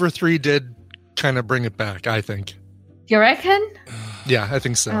Hangover 3 did kind of bring it back, I think. You reckon? Yeah, I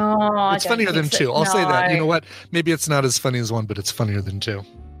think so. Oh, It's funnier than 2. I'll say that. You know what? Maybe it's not as funny as 1, but it's funnier than 2.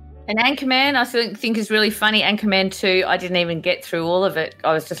 And Anchorman, I think is really funny. Anchorman 2, I didn't even get through all of it.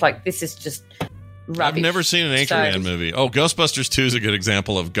 I was just like, this is just rubbish. I've never seen an Anchorman movie. Oh, Ghostbusters 2 is a good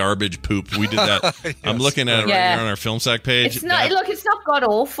example of garbage poop. We did that. Yes. I'm looking at it right here on our film sack page. It's not. Look, it's not god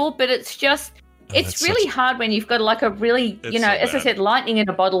awful, but it's just. It's really hard when you've got like a really, as I said, lightning in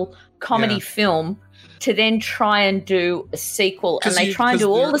a bottle comedy film to then try and do a sequel, and they try and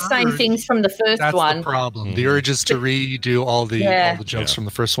do all the same things from the first one. That's the problem. The urge is to redo all the jokes from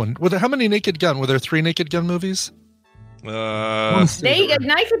the first one. How many Naked Gun? Were there 3 Naked Gun movies?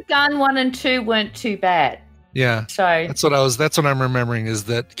 Naked Gun 1 and 2 weren't too bad. Yeah. So that's what I'm remembering is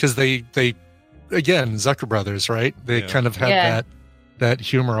that because they again Zucker Brothers, right? They kind of had that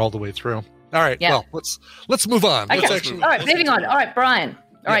humor all the way through. All right. Yeah. Well, let's move on. Okay. All right, moving on. All right, Brian.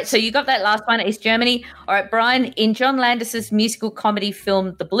 All right, so you got that last one, East Germany. All right, Brian, in John Landis's musical comedy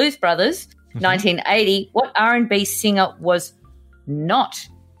film The Blues Brothers, 1980, what R&B singer was not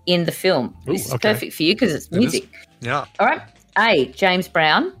in the film? This is perfect for you because it's music. Yeah. All right. A, James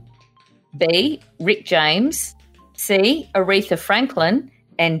Brown. B, Rick James. C, Aretha Franklin.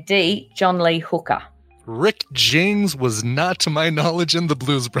 And D, John Lee Hooker. Rick James was not, to my knowledge, in the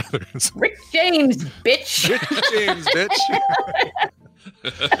Blues Brothers. Rick James, bitch. Rick James, bitch.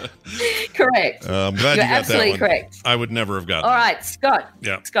 Correct. I'm glad You're you got absolutely that one. correct. I would never have gotten All that. right, Scott.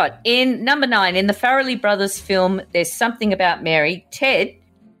 Yeah. Scott, in number 9, in the Farrelly Brothers film, There's Something About Mary, Ted,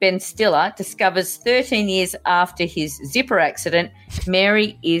 Ben Stiller, discovers 13 years after his zipper accident,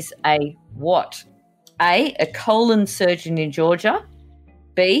 Mary is a what? A colon surgeon in Georgia.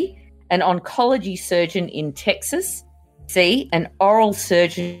 B, an oncology surgeon in Texas. C, an oral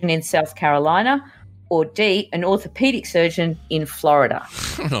surgeon in South Carolina. Or D, an orthopedic surgeon in Florida.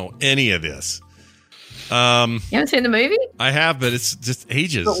 I don't know any of this. You haven't seen the movie? I have, but it's just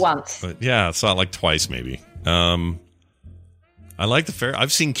ages. But once. But yeah, I saw it like twice maybe. I like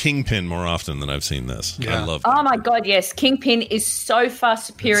I've seen Kingpin more often than I've seen this. Yeah. I love Oh my God, yes. Kingpin is so far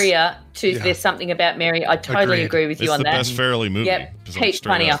superior to There's Something About Mary. I totally agree with you on that. It's the best Farrelly movie. Yep, heaps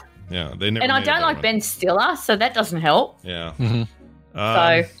funnier. Yeah, they never. And I don't like Ben Stiller, so that doesn't help. Yeah. Mm-hmm.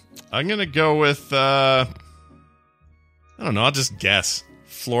 I'm gonna go with. I don't know. I'll just guess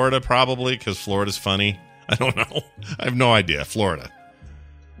Florida probably because Florida's funny. I don't know. I have no idea. Florida.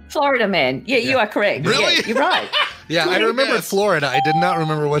 Florida man. Yeah, you are correct. Really? Yeah, you're right. Yeah, I remembered Florida. I did not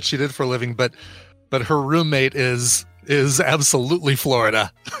remember what she did for a living, but her roommate is absolutely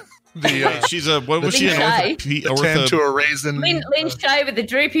Florida. She's a what was Lynn she? A 10 to a raisin. Lynn Shay with the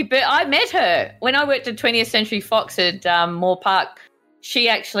droopy bit. I met her when I worked at 20th Century Fox at Moore Park. She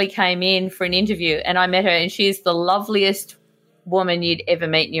actually came in for an interview, and I met her, and she is the loveliest woman you'd ever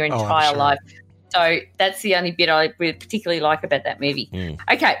meet in your entire life. So that's the only bit I particularly like about that movie.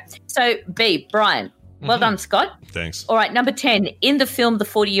 Okay, so B, Brian. Well done, Scott. Thanks. All right, number 10. In the film The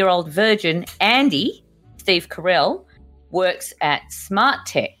 40-Year-Old Virgin, Andy, Steve Carell, works at Smart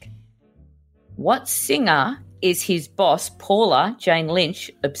Tech. What singer is his boss, Paula Jane Lynch,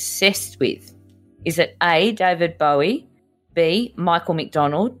 obsessed with? Is it A, David Bowie, B, Michael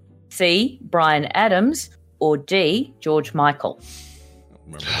McDonald, C, Bryan Adams, or D, George Michael?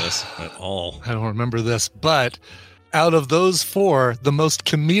 I don't remember this at all. I don't remember this, but out of those 4, the most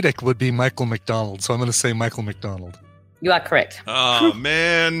comedic would be Michael McDonald. So I'm going to say Michael McDonald. You are correct. Oh,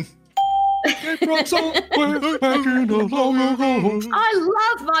 man. I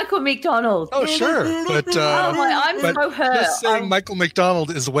love Michael McDonald. Oh, sure. But I'm so hurt. Just saying Michael McDonald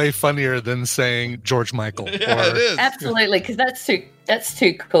is way funnier than saying George Michael. Yeah, it is. Absolutely, because that's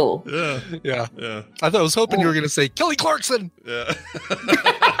too cool. Yeah. I was hoping you were going to say Kelly Clarkson. Yeah.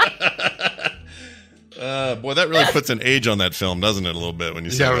 Boy, that really puts an age on that film, doesn't it? A little bit when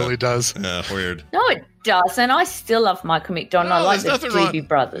you say that. that. Really does. Yeah, weird. No, it doesn't. I still love Michael McDonald. I like the Doobie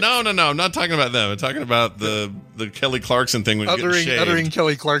Brothers. No. I'm not talking about them. I'm talking about the Kelly Clarkson thing when he's getting shaved. Uttering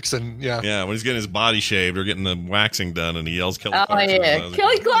Kelly Clarkson, yeah. Yeah, when he's getting his body shaved or getting the waxing done and he yells Kelly Clarkson. Oh, yeah.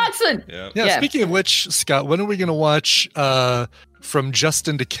 Kelly Clarkson. Yeah. Speaking of which, Scott, when are we going to watch From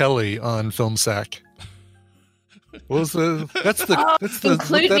Justin to Kelly on Film Sack? What was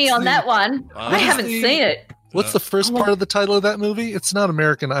include me on that one. I haven't seen it. What's the first part of the title of that movie? It's not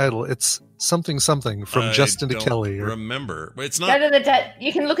American Idol. It's something from Justin to Kelly. Remember, it's not. Go to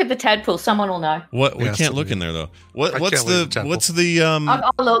you can look at the tadpole. Someone will know. What we can't look in there though. What's the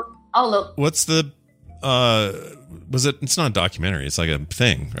I'll look. What's the it's not a documentary, it's like a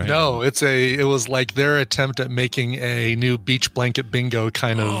thing, right? No, it was like their attempt at making a new beach blanket bingo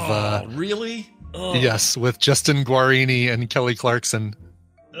kind of really? Yes, with Justin Guarini and Kelly Clarkson.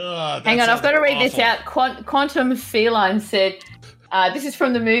 Hang on, I've got to read this out. Quantum Feline said, this is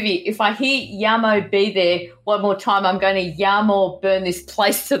from the movie. If I hear Yamo be there one more time, I'm going to Yamo burn this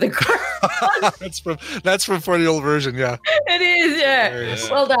place to the ground. that's from 40-year-old version, yeah. It is,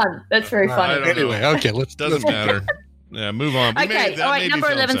 yeah. Well done. That's very funny. Anyway, okay, doesn't matter. Yeah, move on. Okay, all right, number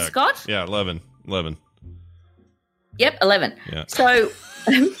 11, Scott. Yeah, 11. Yep, 11. Yeah. So...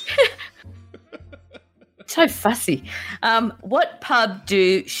 So fussy. What pub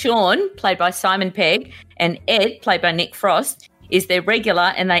do Sean, played by Simon Pegg, and Ed, played by Nick Frost, is their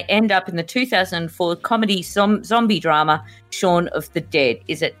regular, and they end up in the 2004 comedy zombie drama Shaun of the Dead?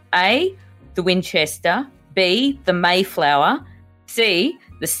 Is it A, the Winchester, B, the Mayflower, C,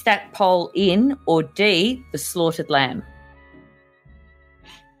 the Stackpole Inn, or D, the Slaughtered Lamb?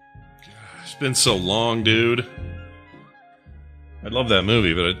 It's been so long, dude. I love that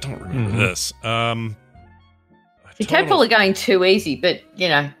movie, but I don't remember this. The tadpole are going too easy, but, you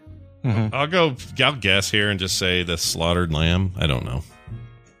know. Mm-hmm. I'll guess here and just say the Slaughtered Lamb. I don't know.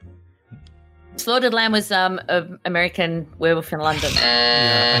 Slaughtered Lamb was American Werewolf in London.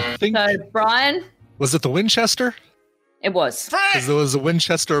 Yeah, I think. So, Brian? Was it the Winchester? It was. Because there was a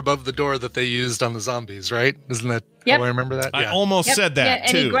Winchester above the door that they used on the zombies, right? Isn't that how I remember that? I almost said that,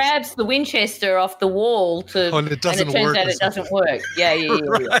 too. And he grabs the Winchester off the wall and it turns out it doesn't work. Yeah.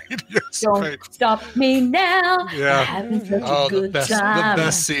 Right. Yes, Don't right. stop me now. Yeah. Having such a good time. The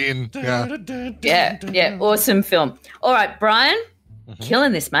best scene. Yeah. Awesome film. All right, Brian.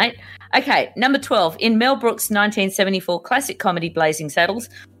 Killing this, mate. Okay, number 12. In Mel Brooks' 1974 classic comedy Blazing Saddles,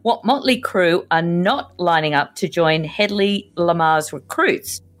 what motley crew are not lining up to join Hedley Lamar's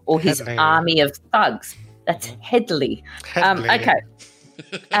recruits or his army of thugs? That's Hedley. Okay.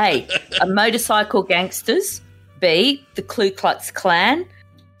 A, motorcycle gangsters. B, the Ku Klux Klan.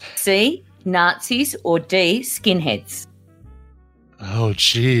 C, Nazis. Or D, skinheads. Oh,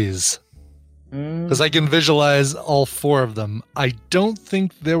 jeez. Because I can visualize all four of them. I don't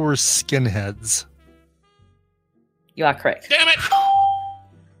think there were skinheads. You are correct. Damn it!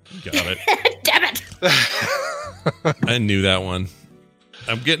 Got it. Damn it! I knew that one.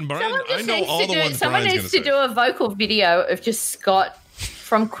 I'm getting Brian. I know all the ones. Someone needs to do a vocal video of just Scott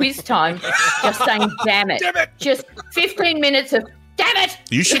from quiz time just saying "damn it." Damn it! Just 15 minutes of "damn it."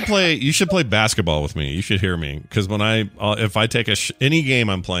 You should play basketball with me. You should hear me, because when if I take any game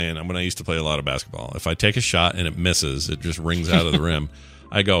I'm playing, when I used to play a lot of basketball, if I take a shot and it misses, it just rings out of the rim.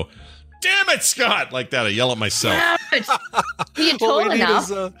 I go, "Damn it, Scott!" like that. I yell at myself. You're tall enough.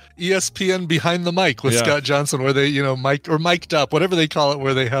 ESPN Behind the Mic with Scott Johnson, where they, mic'd up, whatever they call it,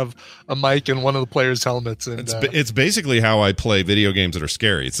 where they have a mic in one of the players' helmets. And it's basically how I play video games that are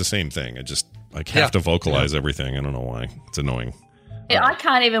scary. It's the same thing. I just have to vocalize everything. I don't know why. It's annoying. Yeah, I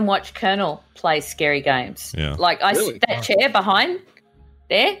can't even watch Colonel play scary games. Yeah. Like I sit that chair behind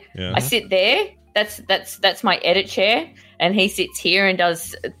there. Yeah. I sit there. That's my edit chair, and he sits here and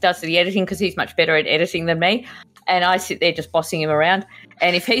does the editing because he's much better at editing than me. And I sit there just bossing him around.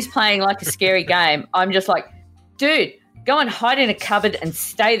 And if he's playing like a scary game, I'm just like, dude, go and hide in a cupboard and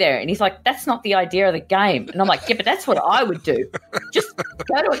stay there. And he's like, that's not the idea of the game. And I'm like, yeah, but that's what I would do. Just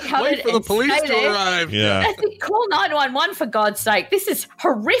go to a cupboard wait for the police to arrive. Yeah. That's it. Call 911 for God's sake. This is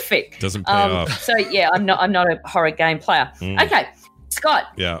horrific. Doesn't pay off. So yeah, I'm not a horror game player. Okay, Scott.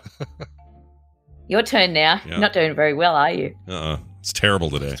 Yeah. Your turn now. Yeah. You're not doing very well, are you? It's terrible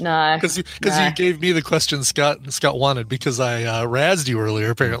today. No. Because you gave me the question Scott wanted because I razzed you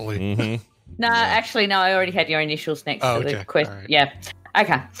earlier, apparently. Mm-hmm. No, actually, no. I already had your initials next to the question. Right. Yeah.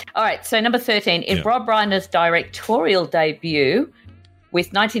 Okay. All right. So number 13. In Rob Reiner's directorial debut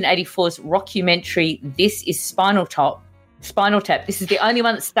with 1984's rockumentary This Is Spinal Tap. This is the only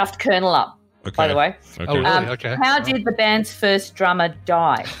one that stuffed Colonel up, by the way. Okay. Oh, really? Okay. How did the band's first drummer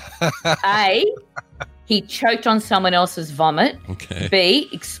die? A, he choked on someone else's vomit. Okay. B,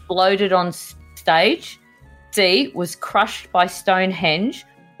 exploded on stage. C, was crushed by Stonehenge.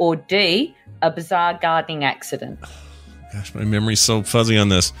 Or D, a bizarre gardening accident. Gosh, my memory's so fuzzy on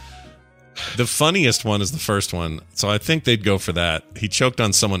this. The funniest one is the first one, so I think they'd go for that. He choked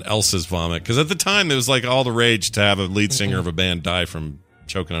on someone else's vomit, because at the time there was like all the rage to have a lead singer of a band die from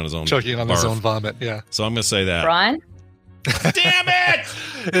choking on his own vomit. Yeah. So I'm going to say that. Brian? Damn it!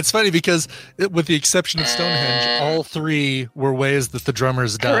 It's funny because with the exception of Stonehenge, all three were ways that the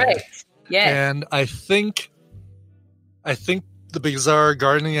drummers died. Correct. Yeah. And I think the bizarre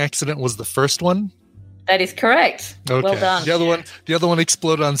gardening accident was the first one. That is correct. Okay. Well done. The other one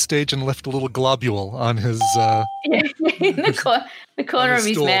exploded on stage and left a little globule on his in the corner of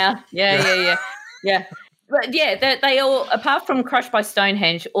his stool. mouth. Yeah. But yeah, they all, apart from Crushed by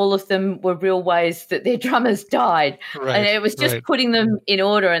Stonehenge, all of them were real ways that their drummers died. Right, and it was just right. putting them in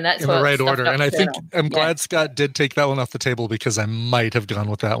order, and that's in what the right stuff order. got And I think I'm Yeah. glad Scott did take that one off the table because I might have gone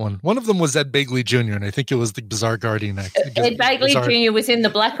with that one. One of them was Ed Begley Jr., and I think it was the bizarre gardening accident. Ed Begley Jr. was in the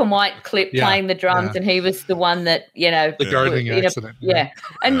black and white clip playing the drums, and he was the one that, the gardening accident.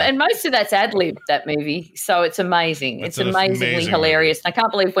 And most of that's ad-lib, that movie. So it's amazing. That's it's amazingly amazing hilarious. And I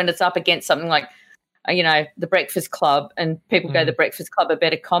can't believe when it's up against something like, The Breakfast Club, and people go, The Breakfast Club, a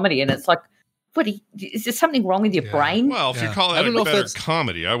better comedy. And it's like, is there something wrong with your brain? Well, if you call it a better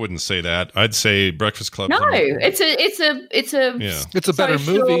comedy, I wouldn't say that. I'd say Breakfast Club. No, it's a better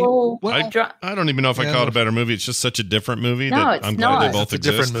movie. Well, I don't even know if I call it a better movie. It's just such a different movie No, that it's I'm glad not. they both It's a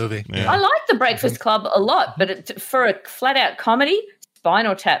exist. different movie. Yeah. I like The Breakfast Club a lot, but for a flat-out comedy,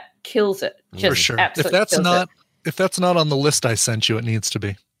 Spinal Tap kills it. Just for sure. absolutely kills it. If that's not on the list I sent you, it needs to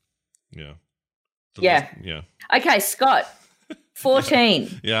be. Yeah. Yeah. Okay, Scott,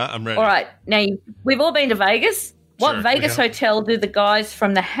 14. Yeah, I'm ready. All right. Now, we've all been to Vegas. What Sure. Vegas hotel do the guys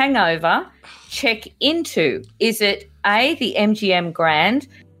from The Hangover check into? Is it A, the MGM Grand,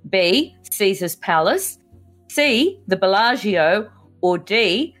 B, Caesar's Palace, C, the Bellagio, or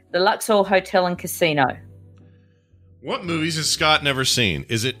D, the Luxor Hotel and Casino? What movies has Scott never seen?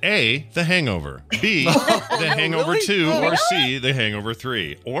 Is it A, The Hangover, B, The Hangover 2, or C, The Hangover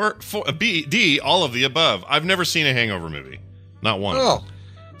 3, or B, D, all of the above? I've never seen a Hangover movie. Not one. Oh.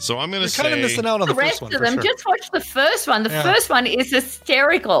 So I'm going to say... You're kind of missing out on the rest first one, of for them, sure. just watch the first one. The first one is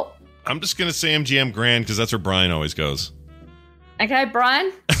hysterical. I'm just going to say MGM Grand because that's where Brian always goes. Okay,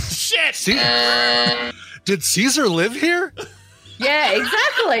 Brian? Shit! Did Caesar live here? Yeah,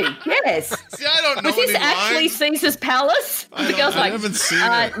 exactly. Yes. See, I don't know Was this any actually lines. Caesar's Palace? The girl's I like, haven't seen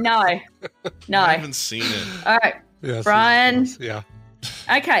it. No. I haven't seen it. All right, Yes, Brian. Yeah.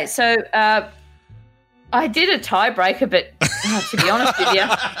 Okay, so I did a tiebreaker, but to be honest with you,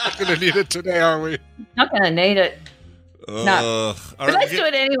 Not going to need it today, are we? not going to need it. No. But let's do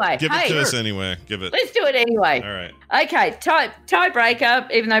it anyway. Give it to us anyway. Give it. Let's do it anyway. All right. Okay, tiebreaker,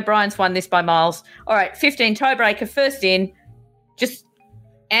 even though Brian's won this by miles. All right, 15, tiebreaker, first in. Just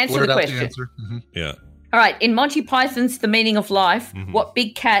answer Blurt the out question. the answer. Mm-hmm. Yeah. All right, in Monty Python's The Meaning of Life, what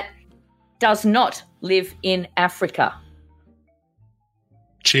big cat does not live in Africa?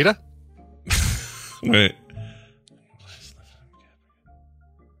 Cheetah? Wait.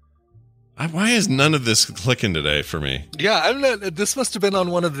 Why is none of this clicking today for me? Yeah, I don't know. This must have been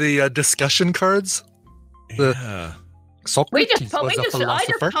on one of the discussion cards. Yeah. I Socrates just was a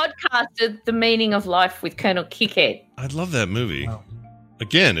philosopher. podcasted The Meaning of Life with Colonel Kickhead. I love that movie. Wow.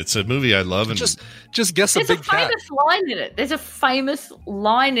 Again, it's a movie I love. And Just guess There's a a big cat. famous line in it. There's a famous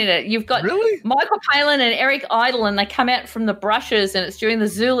line in it. You've got Really? Michael Palin and Eric Idle, and they come out from the brushes, and it's during the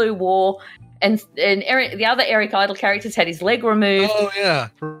Zulu War, and Eric, the other Eric Idle characters had his leg removed, Oh, yeah.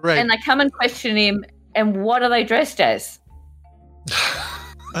 Right. and they come and question him, and what are they dressed as?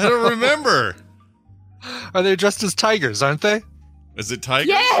 I don't remember. Are they dressed as tigers, aren't they? Is it Tigers?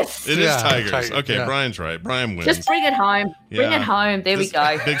 Yes! It is Yeah, Tigers. Tiger, Okay, yeah. Brian's right. Brian wins. Just bring it home. Bring Yeah. it home. There we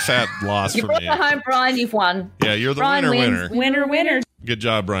go. Big fat loss You for brought me. it home, Brian. You've won. Yeah, you're the Brian winner. wins. Winner. Good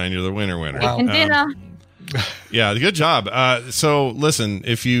job, Brian. You're the winner. Wow. And dinner. Yeah, good job. So listen,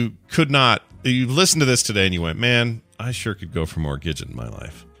 if you listened to this today and you went, man, I sure could go for more Gidget in my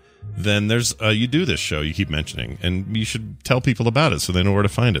life, then there's you do this show you keep mentioning, and you should tell people about it so they know where to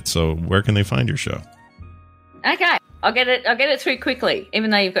find it. So where can they find your show? Okay, I'll get it through quickly,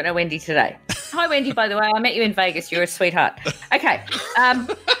 even though you've got no Wendy today. Hi, Wendy, by the way. I met you in Vegas. You're a sweetheart. Okay.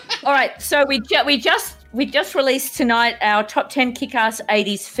 All right. So we just released tonight our top 10 kick-ass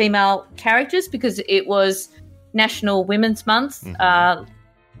 80s female characters because it was National Women's Month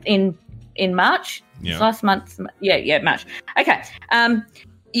in March. Yeah. Last month. Yeah, March. Okay.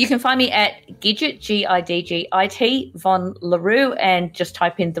 You can find me at Gidget, Gidgit, Von LaRue, and just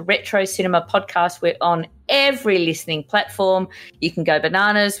type in the Retro Cinema Podcast. We're on every listening platform. You can go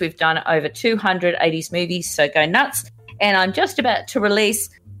bananas. We've done over 200 80s movies, so go nuts. And I'm just about to release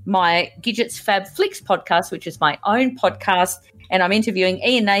my Gidget's Fab Flicks podcast, which is my own podcast. And I'm interviewing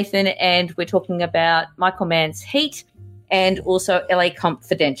Ian Nathan, and we're talking about Michael Mann's Heat and also LA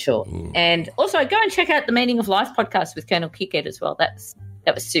Confidential. Ooh. And also go and check out the Meaning of Life podcast with Colonel Kickhead as well. That's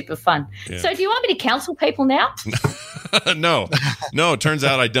That was super fun. Yeah. So do you want me to counsel people now? No, it turns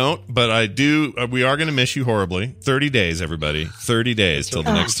out I don't, but I do. We are going to miss you horribly. 30 days, everybody. 30 days till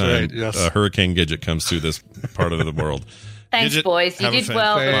the next time Hurricane Gidget comes through this part of the world. Thanks, Gidget, boys. You did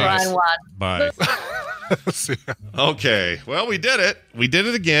well, but Brian won. Bye. Okay. Well, we did it. We did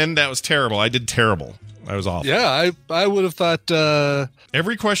it again. That was terrible. I did terrible. I was awful. Yeah, I would have thought...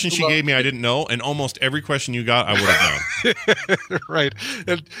 every question she gave me, I didn't know, and almost every question you got, I would have known. Right.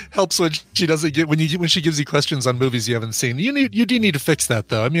 It helps when she doesn't get when she gives you questions on movies you haven't seen. You do need to fix that,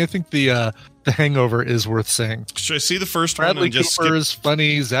 though. I mean, I think the Hangover is worth saying. Should I see the first Bradley one and just Cooper is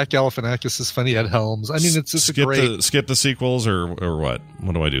funny. Zach Galifianakis is funny. Ed Helms. I mean, it's just skip the sequels or what?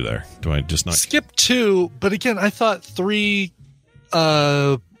 What do I do there? Do I just not skip 2? But again, I thought 3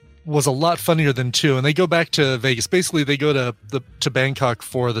 was a lot funnier than 2, and they go back to Vegas. Basically, they go to Bangkok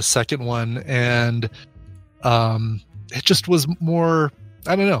for the second one, and it just was more.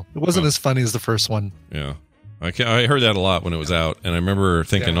 I don't know. It wasn't as funny as the first one. Yeah. I heard that a lot when it was out, and I remember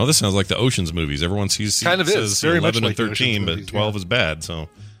thinking, "Oh, this sounds like the Ocean's movies." Everyone sees kind of says is very 11 much and like 13, but 12 is bad. So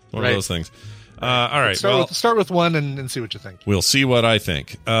one of those things. All right. Start with 1 and see what you think. We'll see what I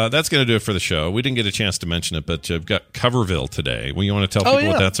think. That's going to do it for the show. We didn't get a chance to mention it, but you've got Coverville today. Well, you want to tell people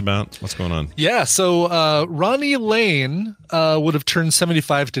what that's about? What's going on? Yeah. So Ronnie Lane would have turned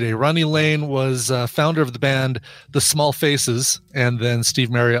 75 today. Ronnie Lane was founder of the band The Small Faces, and then Steve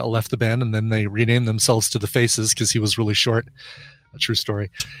Marriott left the band, and then they renamed themselves to The Faces because he was really short. A true story.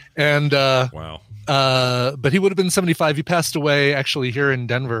 And wow. But he would have been 75. He passed away actually here in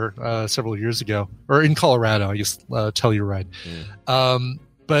Denver several years ago, or in Colorado. I just tell you right.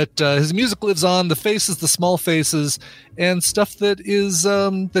 But his music lives on. The Faces, The Small Faces, and stuff that is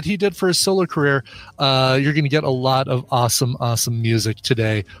that he did for his solo career. You're going to get a lot of awesome music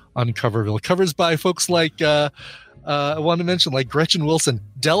today on Coverville. Covers by folks like I want to mention like Gretchen Wilson,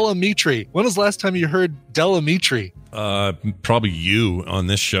 Della Mitri. When was the last time you heard Della Mitri? Probably you on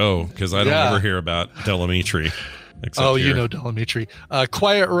this show, because I don't ever hear about Della Mitri. You know Della Mitri.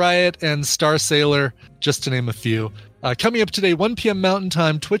 Quiet Riot and Star Sailor, just to name a few. Coming up today, 1 p.m. Mountain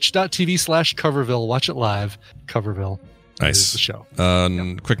Time, twitch.tv/Coverville. Watch it live. Coverville. Nice. The show.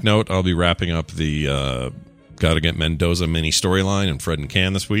 Quick note, I'll be wrapping up the Gotta Get Mendoza mini storyline in Fred and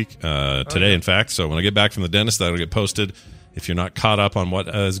Can this week. Today, in fact. So when I get back from the dentist, that'll get posted. If you're not caught up on what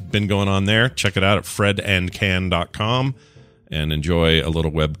has been going on there, check it out at fredandcan.com and enjoy a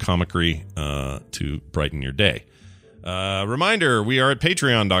little web comicry to brighten your day. Reminder, we are at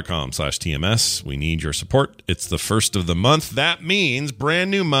patreon.com/TMS. We need your support. It's the first of the month. That means brand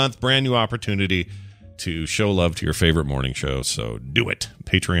new month, brand new opportunity to show love to your favorite morning show. So do it.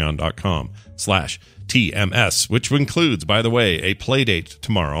 Patreon.com/TMS, which includes, by the way, a play date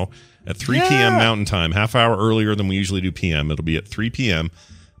tomorrow at 3 p.m. Mountain Time, half hour earlier than we usually do PM. It'll be at 3 p.m.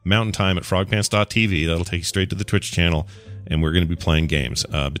 Mountain Time at frogpants.tv. That'll take you straight to the Twitch channel, and we're going to be playing games.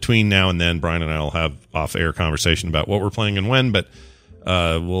 Between now and then, Brian and I will have off-air conversation about what we're playing and when, but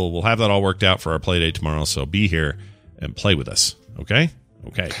we'll have that all worked out for our play date tomorrow, so be here and play with us, okay?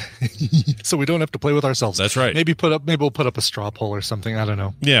 Okay. So we don't have to play with ourselves. That's right. Maybe we'll put up a straw poll or something. I don't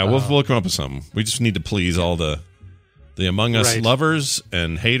know. Yeah, we'll come up with something. We just need to please all the Among Us lovers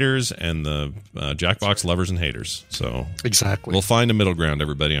and haters and the Jackbox lovers and haters. So exactly, we'll find a middle ground,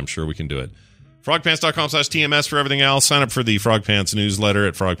 everybody. I'm sure we can do it. Frogpants.com/TMS for everything else. Sign up for the Frogpants newsletter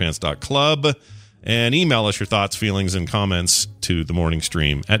at frogpants.club and email us your thoughts, feelings, and comments to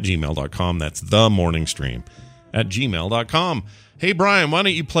themorningstream@gmail.com. That's themorningstream@gmail.com. Hey, Brian, why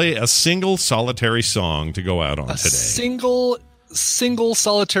don't you play a single solitary song to go out on today? Single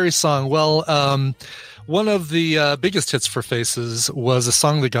solitary song. Well, one of the biggest hits for Faces was a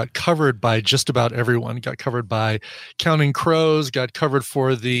song that got covered by just about everyone. Got covered by Counting Crows, got covered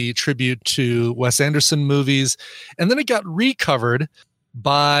for the tribute to Wes Anderson movies, and then it got recovered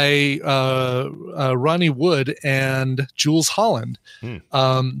by Ronnie Wood and Jules Holland.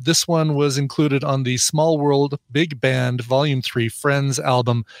 This one was included on the Small World Big Band Volume 3 Friends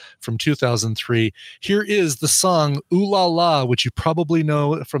album from 2003. Here is the song Ooh La La, which you probably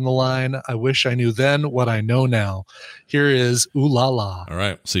know from the line, I wish I knew then what I know now. Here is Ooh La La. All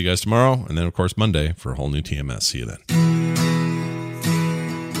right. See you guys tomorrow. And then, of course, Monday for a whole new TMS. See you then.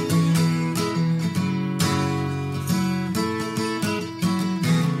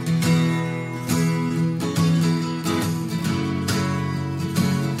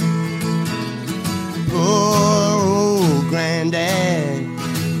 Granddad,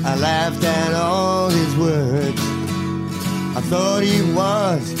 I laughed at all his words. I thought he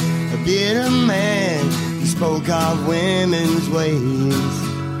was a bitter man. He spoke of women's ways.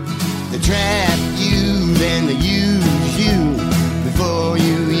 They trap you, then they use you before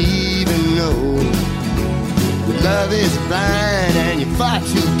love is blind and you're far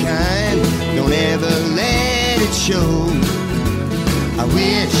too kind. Don't ever let it show. I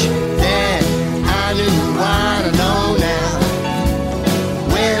wish that I knew what I know now.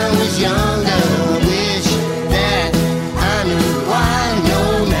 When I was younger, I wish that I knew what I know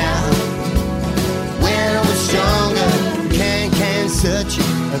now. When I was stronger, can such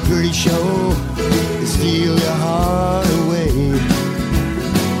a pretty show to steal your heart away.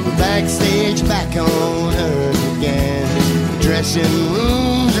 We're backstage, back on earth again. The dressing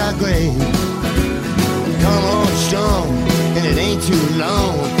rooms are great. Come on strong, and it ain't too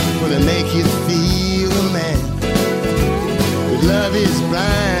long for to make you feel a man. But love is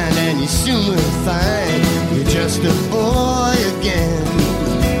blind, and you soon will find you're just a boy again.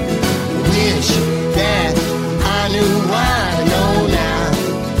 Wish that I knew what I know now.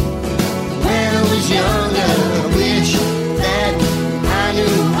 When I was younger, I wish that I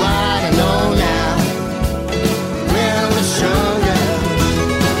knew what I know now. When I was stronger.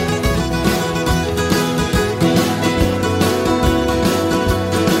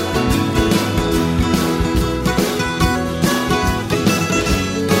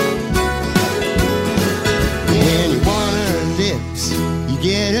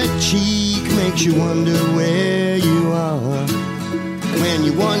 Get a cheek, makes you wonder where you are. When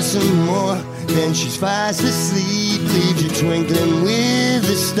you want some more, then she's fast asleep, leaves you twinkling with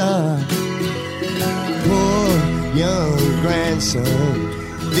a star. Poor young grandson,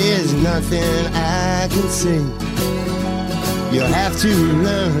 there's nothing I can say. You'll have to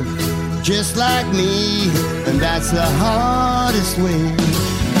learn just like me, and that's the hardest way.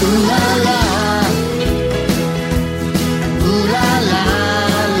 Ooh la la, ooh la la.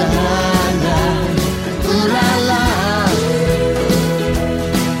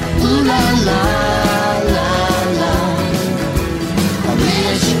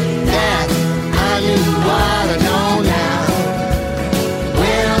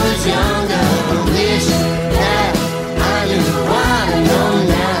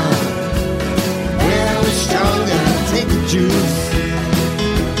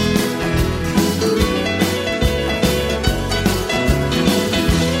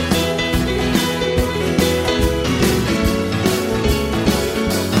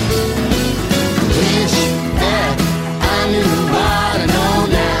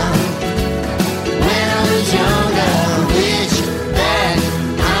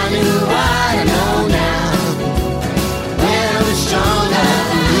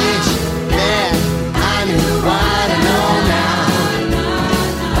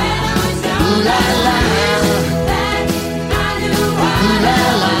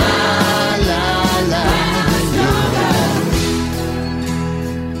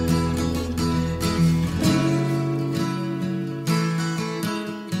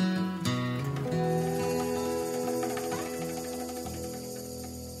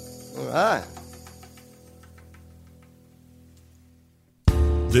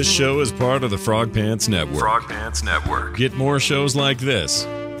 This show is part of the Frog Pants Network. Frog Pants Network. Get more shows like this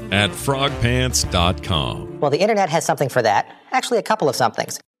at frogpants.com. Well, the internet has something for that. Actually, a couple of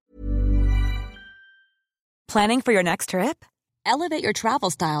somethings. Planning for your next trip? Elevate your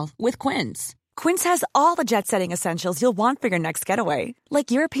travel style with Quince. Quince has all the jet-setting essentials you'll want for your next getaway, like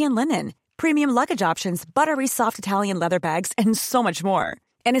European linen, premium luggage options, buttery soft Italian leather bags, and so much more.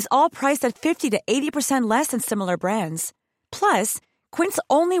 And is all priced at 50 to 80% less than similar brands. Plus, Quince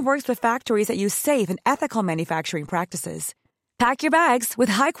only works with factories that use safe and ethical manufacturing practices. Pack your bags with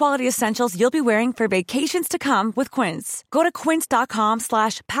high-quality essentials you'll be wearing for vacations to come with Quince. Go to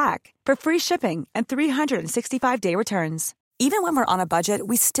quince.com/pack for free shipping and 365-day returns. Even when we're on a budget,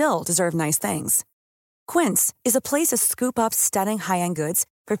 we still deserve nice things. Quince is a place to scoop up stunning high-end goods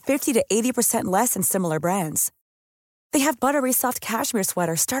for 50 to 80% less than similar brands. They have buttery soft cashmere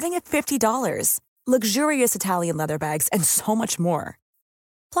sweaters starting at $50, luxurious Italian leather bags, and so much more.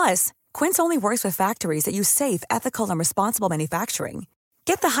 Plus, Quince only works with factories that use safe, ethical, and responsible manufacturing.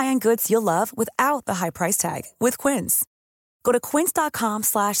 Get the high-end goods you'll love without the high price tag with Quince. Go to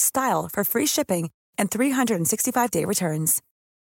quince.com/style for free shipping and 365-day returns.